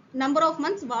ஒரு நம்பர் ஆஃப்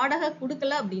மந்த்ஸ் வாடகை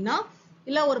கொடுக்கல அப்படின்னா,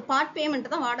 இல்ல ஒரு பார்ட்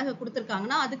பேமெண்ட் தான் வாடகை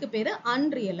கொடுத்துருக்காங்கன்னா அதுக்கு பேரு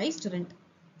unrealised rent.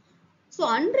 So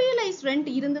unrealised rent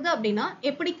இருந்தது அப்படின்னா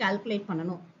எப்படி கால்குலேட்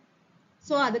பண்ணணும்?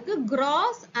 ஸோ அதுக்கு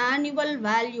கிராஸ் ஆனுவல்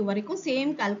வேல்யூ வரைக்கும்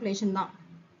சேம் கால்குலேஷன் தான்.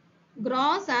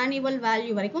 கிராஸ் ஆனுவல்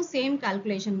வேல்யூ வரைக்கும் சேம்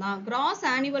கால்குலேஷன் தான். கிராஸ்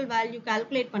ஆனுவல் வேல்யூ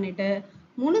கால்குலேட் பண்ணிட்டு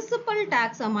முனிசிபல்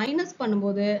டாக்ஸை மைனஸ்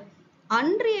பண்ணும்போது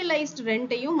அன்ரியலைஸ்ட்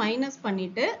ரெண்ட்டையும் மைனஸ்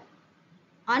பண்ணிட்டு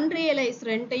அன்ரியலைஸ்ட்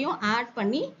ரெண்ட்டையும் ஆட்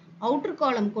பண்ணி அவுட்டர்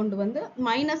காலம் கொண்டு வந்து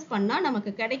மைனஸ் பண்ணா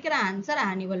நமக்கு கிடைக்கிற ஆன்சர்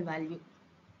ஆனுவல் வேல்யூ.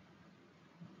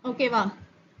 ஓகேவா?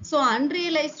 ஸோ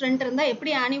அன்ரியலைஸ்ட் ரெண்ட் இருந்தா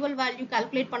எப்படி ஆனுவல் வேல்யூ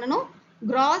கால்குலேட் பண்ணணும்?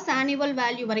 கிராஸ் ஆனுவல்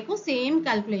வேல்யூ வரைக்கும் சேம்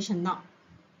கால்குலேஷன் தான்.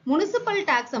 முனிசிபல்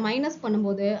டாக்ஸை மைனஸ்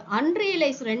பண்ணும்போது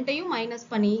அன்ரியலைஸ்ட் ரெண்ட்டையும் மைனஸ்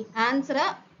பண்ணி ஆன்சரை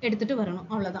எடுத்துட்டு வரணும்.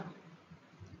 அவ்வளவுதான்.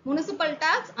 முனிசிபல்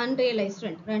டாக்ஸ், அன்ரியலைஸ்ட்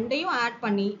ரெண்ட் ரெண்டையும் ஆட்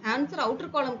பண்ணி ஆன்சர்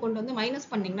அவுட்டர் காலம் கொண்டு வந்து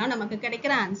மைனஸ் பண்ணீங்கன்னா நமக்கு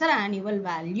கிடைக்கிற answer annual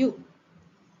value.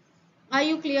 Are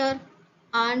you clear?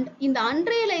 And இந்த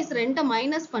unrealized ரெண்ட்டை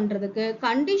மைனஸ் பண்றதுக்கு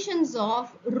கண்டிஷன்ஸ்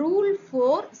ஆஃப் ரூல்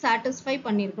 4 சாட்டிஸ்ஃபை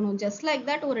பண்ணிருக்கணும். ஜஸ்ட் லைக்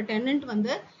தட் ஒரு டெனன்ட்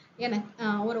வந்து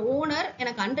எனக்கு ஒரு ஓனர்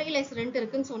எனக்கு அன்ரியலைஸ்ட் ரெண்ட்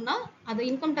இருக்குன்னு சொன்னா அது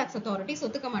இன்கம் டாக்ஸ் அத்தாரிட்டி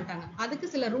ஒத்துக்க மாட்டாங்க. அதுக்கு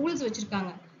சில ரூல்ஸ்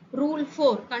வச்சிருக்காங்க. Rule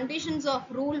 4 conditions of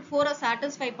rule 4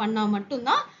 satisfy பண்ணா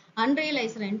மட்டும்தான்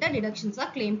அன்ரியலைஸ்ட் ரெண்ட்டை டிடக்ஷன்ஸா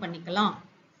கிளைம் பண்ணிக்கலாம்.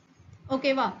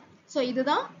 ஓகேவா? ஸோ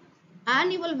இதுதான்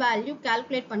annual value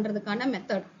calculate பண்றதுக்கான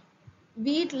மெத்தட்.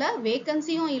 வீட்ல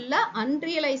வேகன்சியும் இல்ல,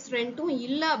 unrealized ரெண்டும்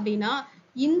இல்ல அப்படின்னா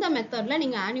இந்த மெத்தட்ல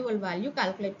நீங்க annual value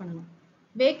calculate பண்ணணும்.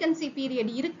 வேகன்சி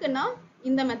பீரியட் இருக்குன்னா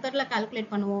இந்த மெத்தட்ல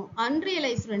கால்குலேட் பண்ணுவோம்.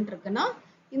 unrealized rent இருக்குன்னா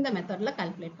இந்த மெத்தட்ல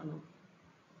கால்குலேட் பண்ணுவோம்.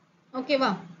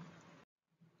 ஓகேவா?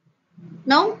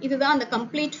 now இதுதான் அந்த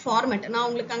complete format. நான்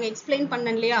உங்களுக்கு அங்க explain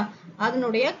பண்ணேன் இல்லையா,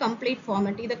 அதனுடைய complete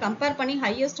format. இத கம்பேர் பண்ணி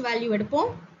highest value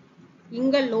எடுப்போம்,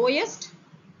 இங்க lowest,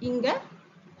 இங்க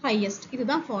highest.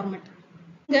 இதுதான் format.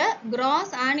 இங்க gross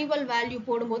annual value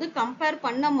போடும்போது கம்பேர்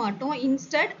பண்ண மாட்டோம்.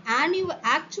 இன்ஸ்டெட்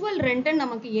actual rent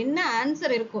நமக்கு என்ன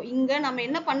ஆன்சர் இருக்கோ, இங்க நம்ம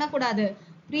என்ன பண்ணக்கூடாது,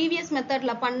 previous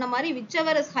methodல பண்ண மாதிரி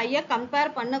whichever is higher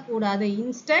கம்பேர் பண்ணக்கூடாது.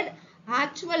 இன்ஸ்டெட்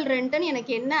actual rent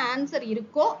எனக்கு என்ன ஆன்சர்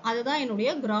இருக்கோ அதுதான் என்னுடைய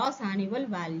gross annual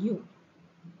value.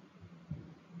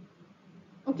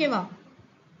 ஓகேவா?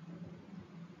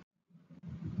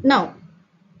 now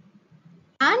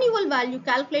annual value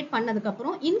calculate பண்ணதுக்கு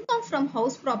அப்புறம் income from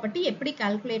house property எப்படி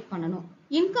calculate பண்ணணும்?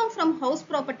 income from house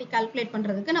property calculate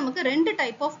பண்றதுக்கு நமக்கு ரெண்டு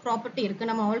டைப் ஆஃப் ப்ராப்பர்ட்டி இருக்கு.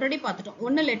 நம்ம ஆல்ரெடி பார்த்துட்டோம்.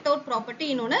 ஒன்னு let out property,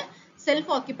 இன்னொன்னு self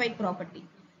occupied property.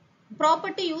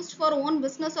 Property used for own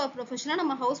business R ப்ரொஃபஷனா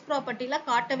நம்ம ஹவுஸ் ப்ராப்பர்ட்டில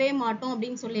காட்டவே மாட்டோம்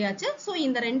அப்படின்னு சொல்லியாச்சு. ஸோ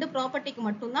இந்த ரெண்டு ப்ராப்பர்ட்டிக்கு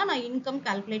மட்டும்தான் நான் இன்கம்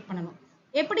கால்குலேட் பண்ணணும்.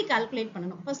 எப்படி கால்குலேட்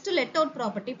பண்ணணும்? ஃபர்ஸ்ட் லெட் அவுட்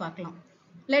ப்ராப்பர்ட்டி பார்க்கலாம்.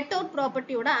 லெட் அவுட்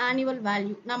ப்ராப்பர்ட்டியோட ஆனுவல்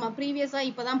வேல்யூ நம்ம ப்ரீவியஸா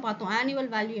இப்பதான் பார்த்தோம். ஆனுவல்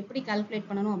வேல்யூ எப்படி கால்குலேட்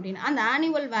பண்ணணும் அப்படின்னு. அந்த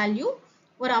ஆனுவல் வேல்யூ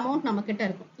ஒரு அமௌண்ட் நம்ம கிட்ட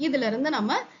இருக்கும். இதுல இருந்து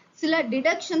நம்ம சில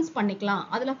டிடக்ஷன்ஸ் பண்ணிக்கலாம்.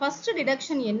 அதுல ஃபர்ஸ்ட்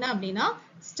டிடக்ஷன் என்ன அப்படின்னா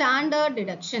ஸ்டாண்டர்ட்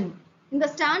டிடக்ஷன். இந்த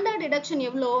ஸ்டாண்டர்ட் டிடக்ஷன்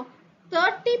எவ்வளோ?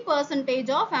 30%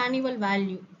 of annual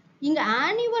value. இங்க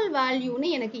annual valueனு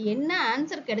எனக்கு என்ன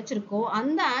ஆன்சர் கிடைச்சிருக்கோ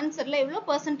அந்த ஆன்சர்ல எவ்வளவு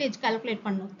percentage calculate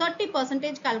பண்ணணும்?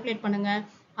 30% calculate பண்ணுங்க.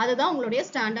 அதுதான் உங்களுடைய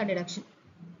ஸ்டாண்டர்ட் டிடக்ஷன்.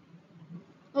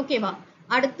 ஓகேவா?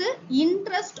 அடுத்து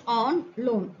இன்ட்ரெஸ்ட் ஆன்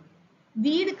லோன்.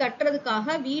 வீடு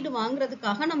கட்டுறதுக்காக, வீடு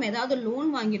வாங்குறதுக்காக நம்ம ஏதாவது லோன்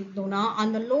வாங்கியிருந்தோம்னா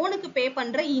அந்த லோனுக்கு பே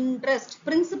பண்ற இன்ட்ரெஸ்ட்,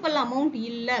 பிரின்சிபல் அமௌண்ட்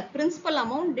இல்ல, பிரின்சிபல்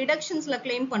அமௌண்ட் டிடக்ஷன்ஸ்ல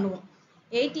கிளைம் பண்ணுவோம்.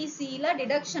 ATCல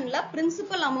டிடக்ஷன்ல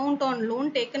principal amount on loan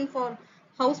taken for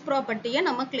house ப்ராப்பர்ட்டியை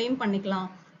நம்ம கிளைம் பண்ணிக்கலாம்.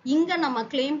 இங்க நம்ம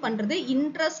கிளைம் பண்றது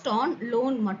இன்ட்ரெஸ்ட் ஆன்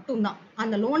லோன் மட்டும்தான்.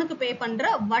 அந்த லோனுக்கு பே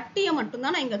பண்ற வட்டியை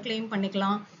மட்டும்தான் நான் இங்க கிளைம்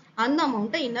பண்ணிக்கலாம். அந்த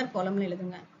அமௌண்ட்டை இன்னர் காலம்ல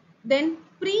எழுதுங்க. தென்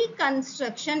pre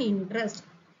construction interest.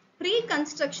 Pre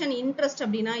construction interest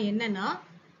அப்படின்னா என்னன்னா,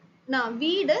 நான்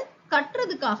வீடு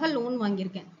கட்டுறதுக்காக லோன்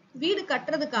வாங்கியிருக்கேன். வீடு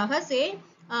கட்டுறதுக்காக சே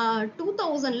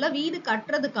 2000ல வீடு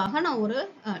கட்டுறதுக்காக நான் ஒரு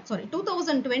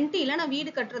 2020ல நான்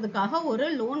வீடு கட்டுறதுக்காக ஒரு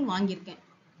லோன் வாங்கியிருக்கேன்.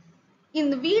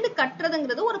 இந்த வீடு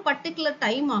கட்டுறதுங்கிறது ஒரு பர்டிகுலர்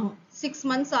டைம் ஆகும். 6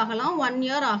 months ஆகலாம், 1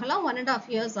 year ஆகலாம், 1.5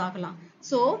 years ஆகலாம்.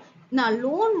 ஸோ நான்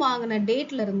லோன் வாங்கின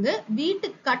டேட்ல இருந்து வீட்டு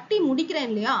கட்டி முடிக்கிறேன்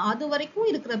இல்லையா, அது வரைக்கும்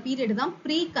இருக்கிற பீரியட் தான்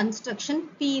ப்ரீ கன்ஸ்ட்ரக்ஷன்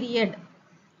பீரியட்.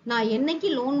 நான் என்னைக்கு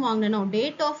லோன் வாங்கினோ,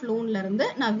 டேட் ஆஃப் லோன்ல இருந்து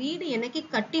நான் வீடு என்னைக்கு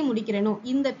கட்டி முடிக்கிறேனோ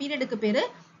இந்த பீரியடுக்கு பேரு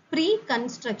ப்ரீ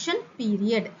கன்ஸ்ட்ரக்ஷன்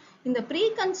பீரியட். இந்த ப்ரீ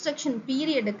கன்ஸ்ட்ரக்ஷன்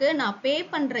பீரியடுக்கு நான் பே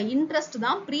பண்ற இன்ட்ரெஸ்ட்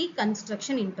தான் pre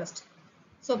construction interest.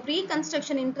 So pre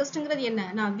construction இன்ட்ரெஸ்ட்ங்கிறது என்ன?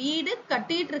 நான் வீடு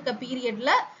கட்டிட்டு இருக்க பீரியட்ல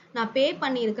நான் பே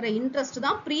பண்ணி இருக்கிற இன்ட்ரெஸ்ட்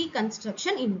தான் ப்ரீ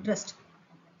கன்ஸ்ட்ரக்ஷன் இன்ட்ரெஸ்ட்.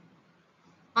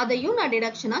 அதையும் நான்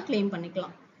டிடக்ஷனா கிளைம்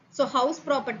பண்ணிக்கலாம். ஸோ ஹவுஸ்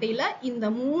ப்ராப்பர்ட்டியில இந்த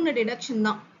 3 டிடக்ஷன்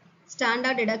தான்.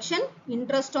 Standard deduction,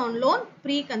 interest on loan,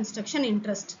 pre construction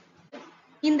interest.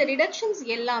 இந்த டிடக்ஷன்ஸ்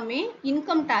எல்லாமே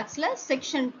இன்கம் டாக்ஸ்ல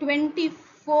செக்ஷன்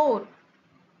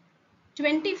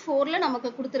 24ல நமக்கு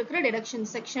கொடுத்திருக்கிற டிடக்ஷன்.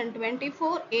 செக்ஷன்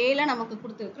 24A நமக்கு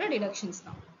கொடுத்திருக்கிற டிடக்ஷன்ஸ்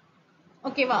தான்.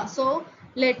 ஓகேவா? சோ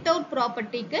லெட் அவுட்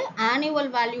ப்ராப்பர்ட்டிக்கு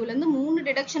ஆனுவல் வேல்யூல இருந்து 3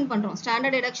 டிடக்ஷன் பண்றோம்.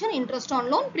 Standard deduction, interest on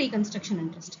loan, pre construction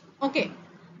interest. Okay,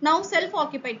 now self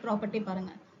occupied property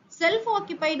பாருங்க. Self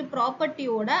occupied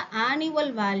ப்ராப்பர்ட்டியோட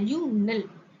annual value nil.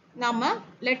 நம்ம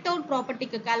லெட் அவுட்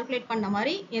ப்ராப்பர்ட்டிக்கு கால்குலேட் பண்ண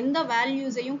மாதிரி எந்த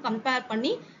வேல்யூஸையும் கம்பேர்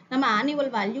பண்ணி நம்ம ஆனுவல்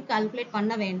வேல்யூ கால்குலேட்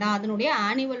பண்ண வேண்டாம். அதனுடைய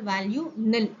ஆனுவல் வேல்யூ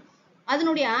nil.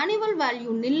 அதனுடைய ஆனுவல்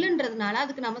வேல்யூ nilன்றதுனால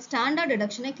அதுக்கு நம்ம ஸ்டாண்டர்ட்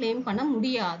டிடக்ஷனை கிளைம் பண்ண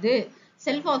முடியாது.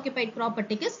 Self occupied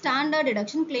ப்ராப்பர்ட்டிக்கு standard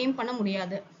deduction claim பண்ண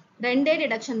முடியாது. ரெண்டே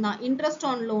டிடக்ஷன் தான், interest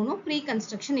on லோனும் pre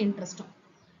construction இன்ட்ரெஸ்டும்.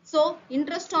 So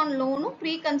interest on லோனும்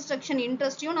pre construction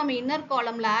இன்ட்ரெஸ்டையும் நம்ம இன்னர்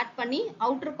காலம்ல ஆட் பண்ணி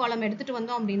அவுட்டர் காலம் எடுத்துட்டு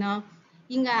வந்தோம் அப்படின்னா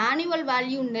இங்க ஆனுவல்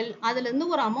வேல்யூ nil. அதுல இருந்து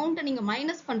ஒரு அமௌண்ட்டை நீங்க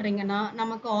மைனஸ் பண்றீங்கன்னா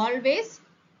நமக்கு always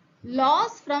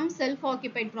loss from self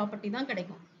occupied property தான்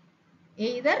கிடைக்கும்.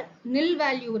 எய்தர் nil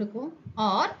வேல்யூ இருக்கும்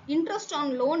ஆர் இன்ட்ரெஸ்ட்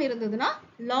ஆன் லோன் இருந்ததுன்னா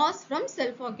loss from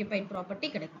self occupied property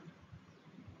கிடைக்கும்.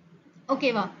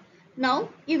 ஓகேவா? நவ்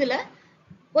இதுல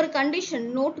ஒரு கண்டிஷன்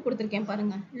நோட் கொடுத்திருக்கேன்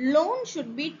பாருங்க. loan should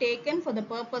be taken for the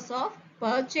purpose of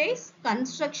purchase,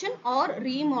 construction or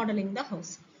remodeling the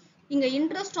house. இங்க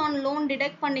இன்ட்ரெஸ்ட் ஆன் லோன்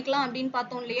டிடெக்ட் பண்ணிக்கலாம் அப்படின்னு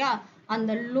பார்த்தோம் இல்லையா,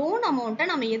 அந்த லோன் அமௌண்ட்டை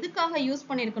நம்ம எதுக்காக யூஸ்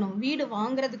பண்ணிருக்கணும்? வீடு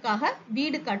வாங்குறதுக்காக,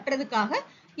 வீடு கட்டுறதுக்காக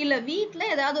இல்ல வீட்ல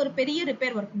ஏதாவது ஒரு பெரிய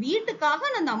ரிப்பேர் ஒர்க், வீட்டுக்காக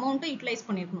நான் அந்த அமௌண்ட்டை யூட்டிலைஸ்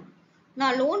பண்ணிருக்கணும்.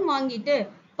 நான் லோன் வாங்கிட்டு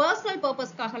பர்சனல்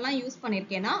பர்பஸ்க்காக எல்லாம் யூஸ்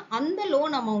பண்ணிருக்கேன்னா அந்த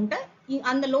லோன் அமௌண்ட்டை,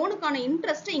 அந்த லோனுக்கான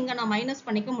இன்ட்ரெஸ்ட் இங்க நான் மைனஸ்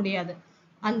பண்ணிக்க முடியாது.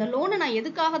 அந்த லோனை நான்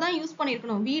எதுக்காக தான் யூஸ்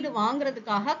பண்ணிருக்கணும், வீடு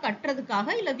வாங்குறதுக்காக, கட்டுறதுக்காக,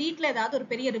 இல்ல வீட்ல ஏதாவது ஒரு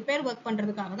பெரிய ரிப்பேர் ஒர்க்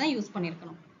பண்றதுக்காக தான் யூஸ்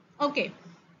பண்ணிருக்கணும். ஓகே,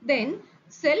 தென்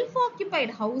செல்ஃப்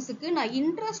ஆக்கியபைடு ஹவுஸுக்கு நான்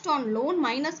இன்ட்ரெஸ்ட் ஆன் லோன்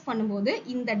மைனஸ் பண்ணும்போது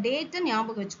இந்த டேட்டை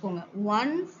ஞாபகம் வச்சுக்கோங்க,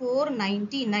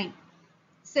 1499.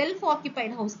 செல்ஃப்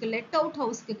ஆக்கியபைடு ஹவுஸ்க்கு, லெட் அவுட்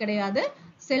ஹவுஸ்க்கு கிடையாது,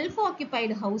 செல்ஃப்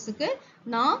ஆக்கியபைடு ஹவுஸுக்கு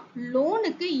நான்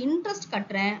லோனுக்கு இன்ட்ரெஸ்ட்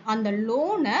கட்டுறேன். அந்த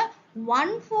லோனை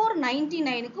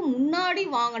 1499க்கு முன்னாடி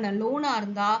வாங்கின லோனா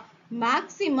இருந்தா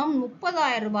மேக்சிமம்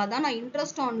 30,000 ரூபாய் தான் நான்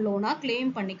இன்ட்ரெஸ்ட் ஆன் லோனா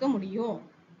கிளைம் பண்ணிக்க முடியும்.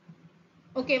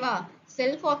 ஓகேவா?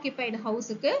 செல்ஃப் ஆக்கியபைடு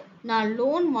ஹவுஸுக்கு நான்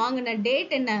லோன் வாங்கின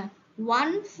டேட் என்ன,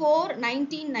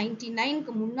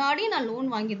 14/1999க்கு முன்னாடி நான் லோன்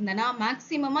வாங்கியிருந்தேன்னா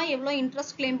மேக்சிமமா எவ்வளோ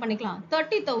இன்ட்ரெஸ்ட் கிளைம் பண்ணிக்கலாம்,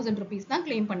 30,000 rupees தான்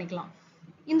கிளைம் பண்ணிக்கலாம்.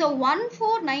 இந்த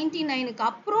 1499க்கு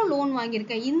அப்புறம் லோன்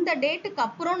வாங்கியிருக்கேன், இந்த டேட்டுக்கு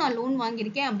அப்புறம் நான் லோன்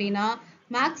வாங்கியிருக்கேன் அப்படின்னா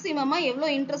மேக்சிமமா எவ்வளோ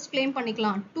இன்ட்ரெஸ்ட் கிளைம்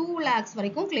பண்ணிக்கலாம், 2 lakhs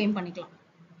வரைக்கும் கிளைம் பண்ணிக்கலாம்.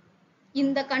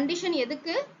 இந்த கண்டிஷன்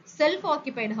எதுக்கு, செல்ஃப்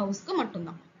ஆக்கியபைடு ஹவுஸ்க்கு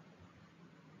மட்டும்தான்.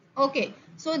 Okay,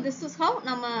 so this is how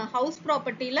நம்ம house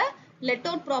ப்ராப்பர்ட்டியில let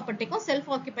out ப்ராப்பர்ட்டிக்கும் self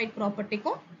occupied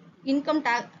ப்ராப்பர்ட்டிக்கும் income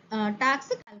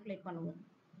tax calculate பண்ணுவோம்.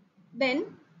 தென்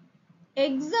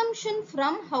எக்ஸம்ஷன்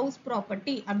ஃப்ரம் ஹவுஸ்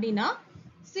ப்ராப்பர்ட்டி அப்படின்னா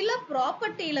சில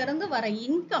ப்ராப்பர்ட்டியில இருந்து வர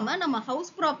இன்கம்மை நம்ம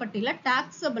ஹவுஸ் ப்ராப்பர்ட்டியில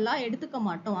டாக்ஸபிளா எடுத்துக்க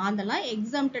மாட்டோம், அதெல்லாம்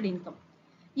எக்ஸம்டட் இன்கம்.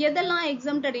 எதெல்லாம்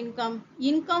exempted income,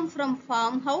 income from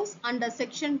farm house under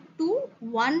section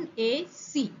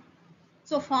 2(1)(a)(c).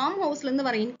 So form ஹவுஸ்ல இருந்து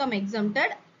வர income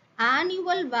exempted.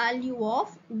 annual value of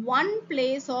one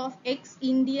place of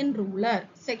ex-Indian ruler,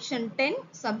 section 10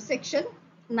 subsection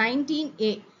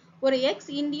 19a. ஒரு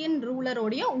ex-Indian ruler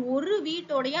உடைய ஒரு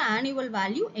வீட்டோடைய annual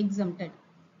value exempted.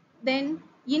 Then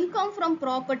income from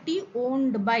property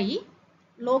owned by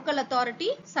local authority,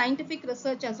 scientific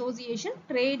research association,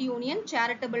 trade union,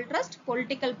 charitable trust,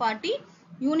 political party,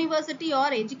 university or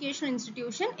educational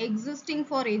institution existing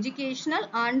for educational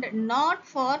and not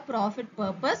for profit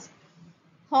purpose,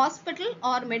 hospital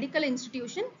or medical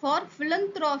institution for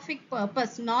philanthropic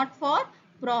purpose, not for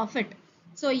profit.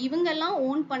 So இவங்கெல்லாம்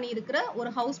own பண்ணியிருக்கிற ஒரு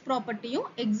house ப்ராப்பர்ட்டியும்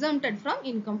exempted from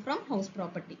income from house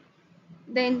property.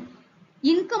 Then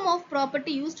income of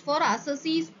property used for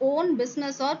assessee's own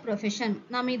business or profession.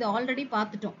 நாம இது already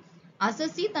பார்த்துட்டோம்.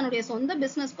 அசஸி தன்னுடைய சொந்த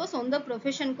பிசினஸ்க்கோ சொந்த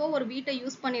ப்ரொஃபஷனுக்கோ ஒரு வீட்டை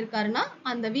யூஸ் பண்ணியிருக்காருன்னா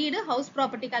அந்த வீடு ஹவுஸ்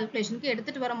ப்ராப்பர்ட்டி கால்குலேஷனுக்கு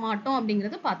எடுத்துட்டு வர மாட்டோம்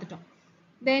அப்படிங்கிறத பார்த்துட்டோம்.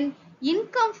 Then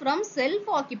income from self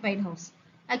occupied house.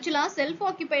 ஆக்சுவலா செல்ஃப்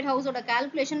ஆக்கியபைட் ஹவுஸோட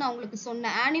கால்குலேஷன் நான் உங்களுக்கு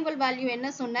சொன்னேன், ஆனுவல் வேல்யூ என்ன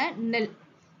சொன்னேன், நெல்.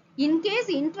 இன்கேஸ்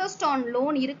இன்ட்ரெஸ்ட் ஆன்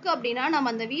லோன் இருக்கு அப்படின்னா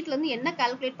நம்ம அந்த வீட்ல இருந்து என்ன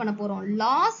கால்குலேட் பண்ண போறோம்,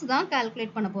 லாஸ் தான்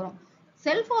கால்குலேட் பண்ண போறோம்.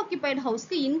 செல்ஃப் ஆக்கியபைட்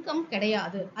ஹவுஸ்க்கு இன்கம்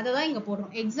கிடையாது, அதை தான் இங்க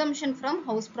போடுறோம். Exemption from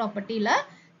house ப்ராப்பர்ட்டியில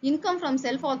income from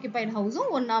self occupied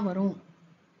ஹவுஸும் ஒன்னா வரும்.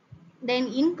 தென்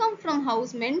income from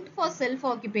house meant for self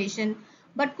occupation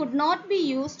but could not be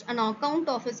used on account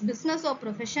of his business or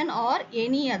profession or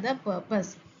any other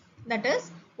purpose. That is,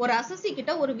 ஒரு அசஸி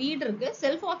கிட்ட ஒரு வீடு இருக்கு,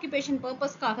 self occupation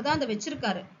பர்பஸ்க்காக தான் அதை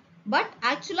வச்சிருக்காரு. பட்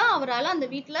ஆக்சுவலா அவரால் அந்த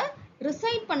வீட்டுல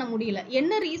ரிசைட் பண்ண முடியல.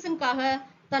 என்ன ரீசனுக்காக,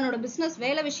 தன்னோட பிசினஸ்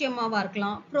வேலை விஷயமாவா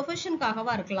இருக்கலாம்,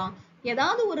 ப்ரொஃபஷனுக்காகவா இருக்கலாம்,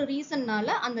 ஏதாவது ஒரு ரீசன்னால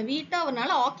அந்த வீட்டை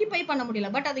அவரால் ஆக்கியபை பண்ண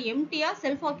முடியல. பட் அதை எம்டியா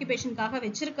செல்ஃப் ஆக்கியபேஷனுக்காக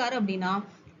வச்சிருக்காரு அப்படின்னா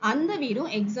அந்த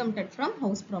வீடும் exempted from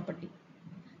house property.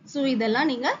 So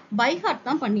இதெல்லாம் நீங்க பை ஹார்ட்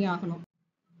தான் பண்ணி ஆகணும்.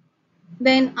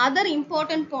 Then other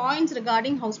important points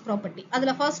regarding house property.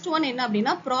 அதுல first one என்ன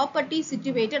அப்படின்னா property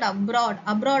situated abroad.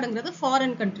 abroadங்கிறது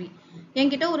foreign country.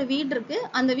 என்கிட்ட ஒரு வீடு இருக்கு,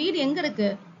 அந்த வீடு எங்க இருக்கு,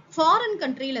 foreign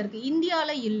countryல இருக்கு, இந்தியால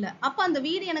இல்ல. அப்ப அந்த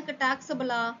வீடு எனக்கு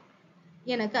taxable-ஆ,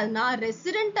 எனக்கு அது நான்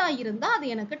ரெசிடென்ட்டா இருந்தா அது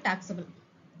எனக்கு taxable.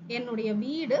 என்னுடைய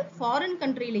வீடு foreign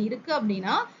countryல இருக்கு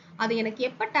அப்படின்னா அது எனக்கு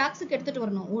எப்ப டாக்ஸுக்கு எடுத்துட்டு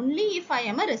வரணும், only if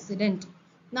I am a resident.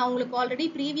 நான் உங்களுக்கு ஆல்ரெடி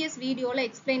ப்ரீவியஸ் வீடியோல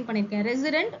எக்ஸ்பிளைன் பண்ணிருக்கேன்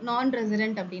ரெசிடென்ட் நான்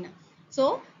ரெசிடென்ட் அப்படின்னு. ஸோ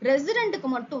ரெசிடென்ட்டுக்கு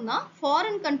மட்டும்தான்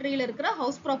ஃபாரின் கண்ட்ரியில் இருக்கிற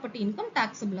ஹவுஸ் ப்ராப்பர்ட்டி இன்கம்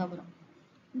டாக்ஸபிளா வரும்.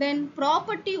 தென்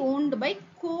property owned by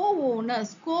go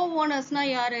owners. கோ ஓனர்ஸ்னா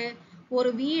யாரு, ஒரு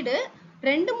வீடு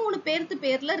 2-3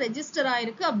 பேர்ல ரெஜிஸ்டர்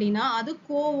ஆயிருக்கு அப்படின்னா அது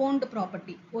கோ ஓன்டு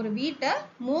ப்ராப்பர்ட்டி. ஒரு வீட்டை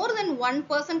மோர் தென்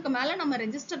 1% மேல நம்ம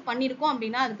ரெஜிஸ்டர் பண்ணிருக்கோம்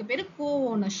அப்படின்னா அதுக்கு பேரு கோ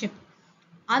ஓனர்ஷிப்.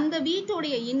 அந்த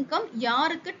வீட்டோடைய இன்கம்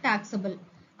யாருக்கு டாக்ஸபிள்,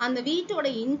 அந்த வீட்டோட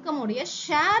இன்கம் உடைய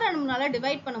ஷேர் நம்மளால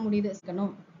டிவைட் பண்ண முடியுது.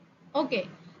 ஓகே,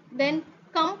 தென்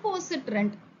கம்போசிட்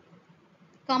ரெண்ட்.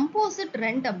 கம்போசிட்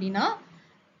ரெண்ட் அப்படின்னா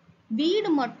வீடு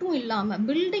மட்டும் இல்லாம,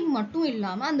 பில்டிங் மட்டும்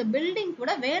இல்லாம அந்த பில்டிங்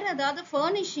கூட வேற ஏதாவது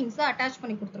ஃபர்னிஷிங்ஸ் அட்டாச்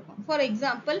பண்ணி கொடுத்துருக்கோம். For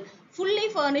example fully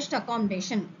furnished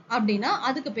accommodation அப்படின்னா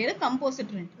அதுக்கு பேரு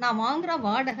கம்போசிட் ரெண்ட். நான் வாங்குற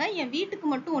வாடகை என் வீட்டுக்கு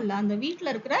மட்டும் இல்ல, அந்த வீட்டுல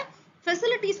இருக்கிற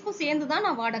ஃபெசிலிட்டிஸ்க்கும் சேர்ந்து தான்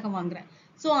நான் வாடகை வாங்குறேன்.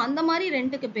 ஸோ அந்த மாதிரி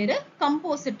ரெண்ட்டுக்கு பேரு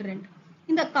கம்போசிட் ரெண்ட்.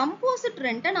 இந்த கம்போசிட்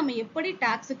ரெண்ட்டை நம்ம எப்படி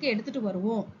டாக்ஸுக்கு எடுத்துட்டு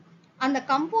வருவோம்? அந்த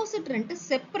கம்போசிட் ரெண்ட்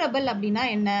செப்பரபிள் அப்படின்னா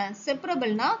என்ன?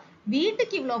 செப்பரபிள்னா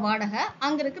வீட்டுக்கு இவ்வளோ வாடகை,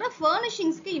 அங்க இருக்கிற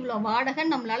ஃபர்னிஷிங்ஸ்க்கு இவ்வளோ வாடகை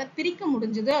நம்மளால பிரிக்க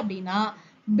முடிஞ்சது அப்படின்னா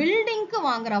பில்டிங்க்கு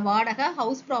வாங்குற வாடகை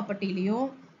ஹவுஸ் ப்ராப்பர்ட்டிலையும்,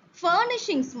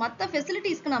 ஃபர்னிஷிங்ஸ் மற்ற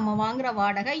ஃபெசிலிட்டிஸ்க்கு நம்ம வாங்குற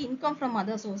வாடகை இன்கம் ஃப்ரம்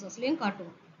அதர் சோர்சஸ்லையும்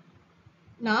காட்டுவோம்.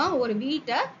 நான் ஒரு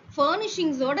வீட்டை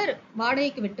ஃபர்னிஷிங்ஸோட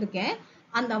வாடகைக்கு விட்டுருக்கேன்.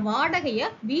 அந்த வாடகையை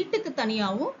வீட்டுக்கு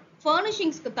தனியாகவும்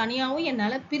ஃபர்னிஷிங்ஸ்க்கு தனியாகவும்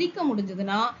என்னால பிரிக்க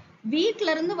முடிஞ்சதுன்னா வீட்ல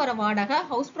இருந்து வர வாடகை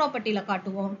ஹவுஸ் ப்ராப்பர்ட்டில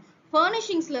காட்டுவோம்,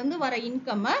 ஃபர்னிஷிங்ஸ்ல இருந்து வர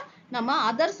இன்கம்மை நம்ம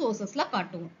அதர் சோர்சஸ்ல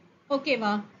காட்டுவோம்.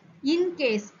 ஓகேவா?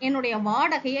 இன்கேஸ் என்னுடைய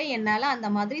வாடகையை என்னால அந்த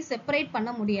மாதிரி செப்பரேட் பண்ண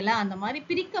முடியல, அந்த மாதிரி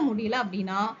பிரிக்க முடியல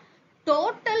அப்படின்னா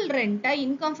டோட்டல் ரெண்ட்டை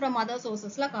இன்கம் ஃப்ரம் அதர்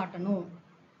சோர்சஸ்ல காட்டணும்.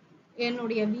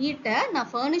 என்னுடைய வீட்டை நான்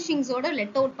ஃபர்னிஷிங்ஸோட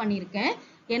லெட் அவுட் பண்ணியிருக்கேன்,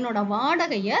 என்னோட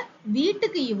வாடகையை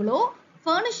வீட்டுக்கு இவ்வளோ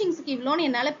ஃபர்னிஷிங்ஸ்க்கு இவ்வளோன்னு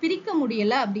என்னால் பிரிக்க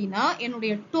முடியல அப்படின்னா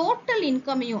என்னுடைய டோட்டல்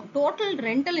இன்கமையும் டோட்டல்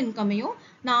ரெண்டல் இன்கமையும்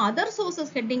நான் அதர்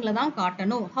சோர்சஸ் ஹெட்டிங்ல தான்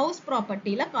காட்டணும், ஹவுஸ்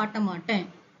ப்ராப்பர்ட்டியில காட்ட மாட்டேன்.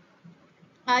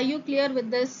 Are you clear with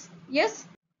this? Yes?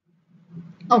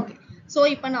 Okay. So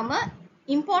இப்போ நம்ம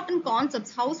இம்பார்ட்டன்ட்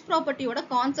கான்செப்ட்ஸ் ஹவுஸ் ப்ராப்பர்ட்டியோட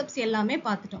கான்செப்ட்ஸ் எல்லாமே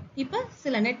பார்த்துட்டோம். இப்போ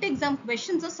சில நெட் எக்ஸாம்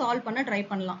கொஸ்டின்ஸை சால்வ் பண்ண ட்ரை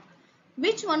பண்ணலாம்.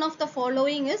 Which one of the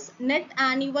following is net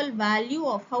annual value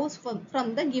of house from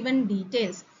the given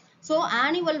details? So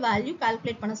annual value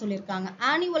calculate பண்ண சொல்லியிருக்காங்க.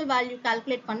 annual value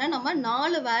calculate பண்ண நம்ம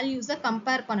 4 values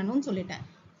கம்பேர் பண்ணணும்னு சொல்லிட்டேன்.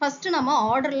 ஃபர்ஸ்ட் நம்ம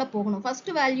ஆர்டர்ல போகணும்.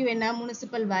 ஃபர்ஸ்ட் வேல்யூ என்ன?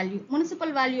 Municipal value.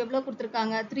 முனிசிபல் வேல்யூ எவ்வளவு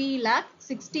கொடுத்திருக்காங்க?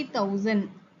 3,60,000.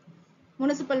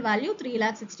 Municipal value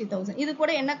 3,60,000. இது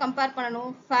கூட என்ன கம்பேர்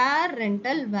பண்ணணும்? Fair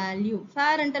rental value.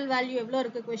 Fair rental value எவ்வளவு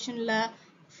இருக்கு क्वेश्चनல?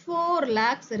 4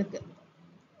 lakhs இருக்கு.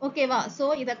 ஓகேவா? சோ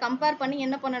இத கம்பேர் பண்ணி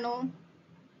என்ன பண்ணணும்?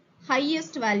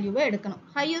 ஹையஸ்ட் வேல்யூவை எடுக்கணும்.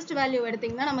 ஹையஸ்ட் வேல்யூ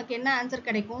எடுத்தீங்கன்னா நமக்கு என்ன ஆன்சர்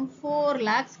கிடைக்கும்? 4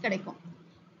 lakhs கிடைக்கும்.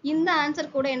 இந்த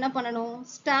ஆன்சர் கூட என்ன பண்ணணும்?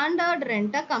 ஸ்டாண்டர்ட்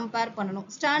ரெண்ட்டை கம்பேர் பண்ணணும்.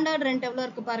 ஸ்டாண்டர்ட் ரெண்ட் எவ்வளவு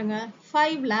இருக்கு பாருங்க?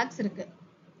 5 lakhs இருக்கு.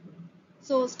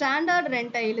 சோ ஸ்டாண்டர்ட்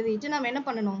ரெண்ட்டை எழுதிட்டு நம்ம என்ன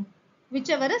பண்ணணும்?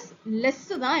 whichever is less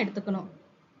தான் எடுத்துக்கணும்.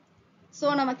 சோ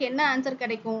நமக்கு என்ன ஆன்சர்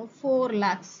கிடைக்கும்? 4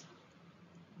 lakhs.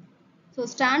 சோ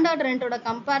ஸ்டாண்டர்ட் ரெண்டோட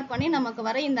கம்பேர் பண்ணி நமக்கு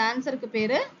வர இந்த ஆன்சருக்கு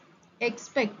பேரு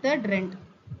எக்ஸ்பெக்டட் ரெண்ட்.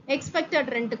 எக்ஸ்பெக்டட்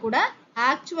ரெண்ட் கூட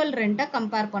ஆக்சுவல் ரெண்ட்டை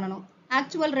கம்பேர் பண்ணணும்.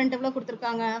 ஆக்சுவல் ரெண்ட் எவ்வளவு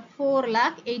கொடுத்திருக்காங்க?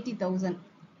 4,80,000.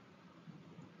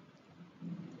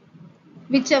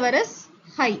 whichever is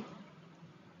high.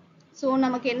 சோ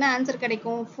நமக்கு என்ன ஆன்சர்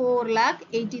கிடைக்கும்?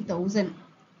 4,80,000.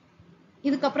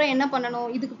 இதுக்கப்புறம் என்ன பண்ணணும்?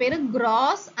 இதுக்கு பேரு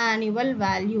cross annual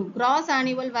value. Cross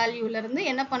annual வேல்யூல இருந்து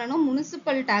என்ன பண்ணணும்?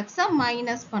 முனிசிபல் டாக்ஸை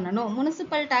மைனஸ் பண்ணணும்.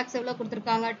 முனிசிபல் டாக்ஸ் எவ்வளவு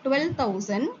கொடுத்திருக்காங்க?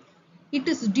 12,000. It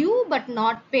is due but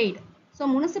not paid. So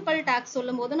municipal tax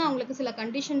சொல்லும் போது நான் உங்களுக்கு சில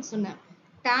கண்டிஷன்ஸ் சொன்னேன்.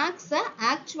 டாக்ஸை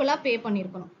ஆக்சுவலா பே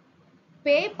பண்ணியிருக்கணும்.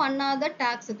 பே பண்ணாத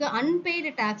டாக்ஸுக்கு அன்பெய்டு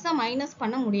டாக்ஸை மைனஸ்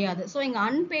பண்ண முடியாது. ஸோ இங்க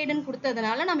அன்பெய்டுன்னு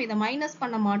கொடுத்ததுனால நம்ம இதை மைனஸ்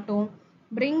பண்ண மாட்டோம்.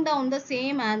 Bring down the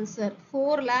same answer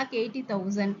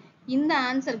 4,80,000. இந்த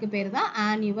ஆன்சருக்கு பேர் தான்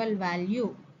ஆனுவல் வேல்யூ.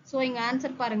 ஸோ இங்க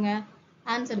ஆன்சர் பாருங்க,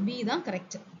 ஆன்சர் பி தான்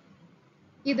கரெக்ட்.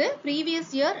 இது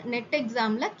ப்ரீவியஸ் இயர் நெட்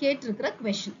எக்ஸாம்ல கேட்டிருக்கிற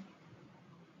கொஸ்டின்.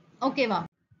 ஓகேவா?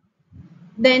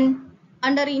 தென்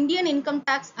under Indian Income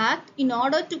Tax Act, in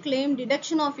order to claim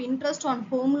deduction of interest on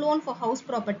home loan for house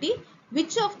property,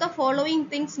 which of the following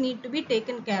things need to be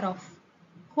taken care of?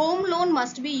 Home loan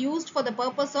must be used for the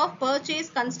purpose of purchase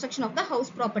construction of the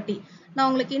house property. நான்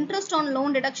உங்களுக்கு interest on loan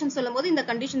deduction சொல்லும்போது இந்த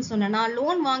condition சொன்னேன். நான்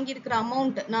loan வாங்கி இருக்கிற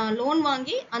amount, நான் loan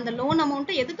வாங்கி அந்த லோன்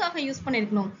அமௌண்ட்டை எதுக்காக யூஸ்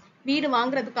பண்ணிருக்கணும்? வீடு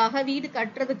வாங்குறதுக்காக, வீடு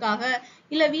கட்டுறதுக்காக,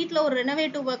 இல்ல வீட்ல ஒரு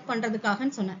ரெனோவேட்டிவ் ஒர்க்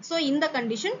பண்றதுக்காகன்னு சொன்னேன். சோ இந்த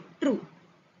condition true.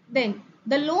 Then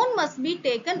the loan must be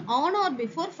taken on or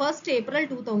before 1st April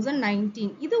 2019.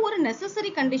 இது ஒரு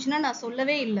நெசசரி கண்டிஷனா நான்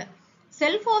சொல்லவே இல்லை.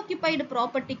 செல்ஃப் ஆக்கியபைடு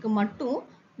ப்ராப்பர்ட்டிக்கு மட்டும்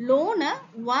லோனை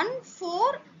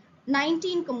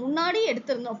 1/4/19க்கு முன்னாடி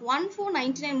எடுத்திருந்தோம்.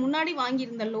 1/4/99 முன்னாடி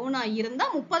வாங்கியிருந்த லோனா இருந்தா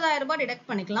 30,000 ரூபாய் டிடக்ட்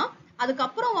பண்ணிக்கலாம்.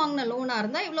 அதுக்கப்புறம் வாங்கின லோனா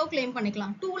இருந்தா எவ்வளவு கிளைம்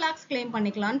பண்ணிக்கலாம்? 2 lakhs கிளைம்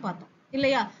பண்ணிக்கலாம்னு பார்த்தோம்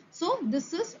இல்லையா? So this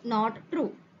is not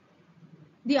true.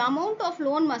 The amount of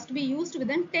loan must be used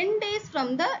within 10 days from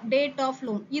the date of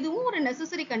loan. இதுவும் ஒரு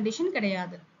necessary condition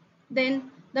கிடையாது. Then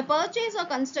the purchase or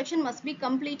construction must be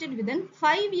completed within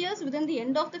 5 years within the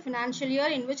end of the financial year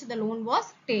in which the loan was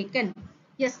taken.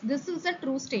 Yes, this is a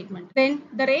true statement. Then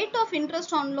the rate of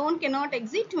interest on loan cannot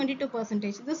exceed 22%.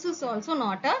 This is also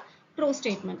not a true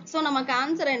statement. So நமக்கு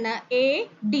answer என்ன? A,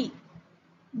 D.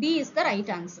 D is the right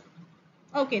answer.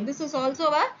 Okay, this is also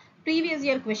a previous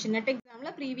year question. Net examல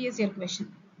previous year question.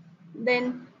 Then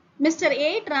Mr.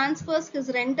 A transfers his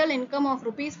rental income of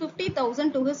rupees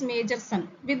 50,000 to his major son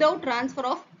without transfer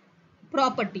of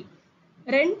property.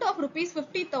 Rent of rupees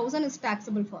 50,000 is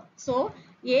taxable for. So,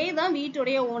 A தான்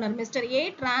வீட்டுடைய owner. Mr. A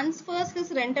transfers his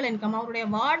rental income. அவருடைய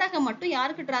வாடகை மட்டும்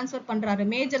யாருக்கு transfer பண்றாரு?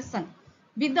 Major son.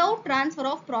 Without transfer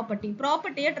of property.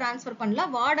 Property-ய transfer பண்ணல,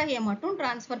 வாடகையை மட்டும்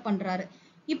transfer பண்றாரு.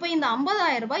 இப்போ இந்த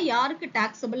 50,000 ரூபாய் யாருக்கு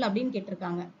taxable அப்படின்னு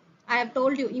கேட்டிருக்காங்க. I have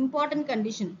told you, important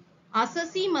condition.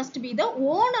 Assessee must be the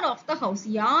owner of the house.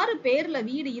 யாரு பேர்ல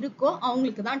வீடு இருக்கோ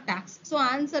அவங்களுக்கு தான் tax. So,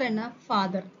 answer என்ன?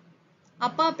 Father.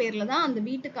 அப்பா பேர்ல தான் அந்த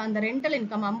வீட்டுக்கு அந்த ரெண்டல்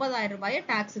இன்கம் 50,000 ரூபாயை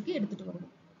டாக்ஸுக்கு எடுத்துட்டு வருவோம்.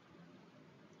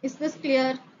 Is this clear?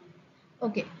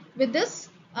 Okay. With this,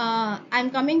 I am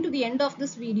coming to the end of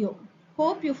this video.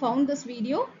 Hope you found this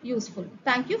video useful.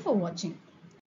 Thank you for watching.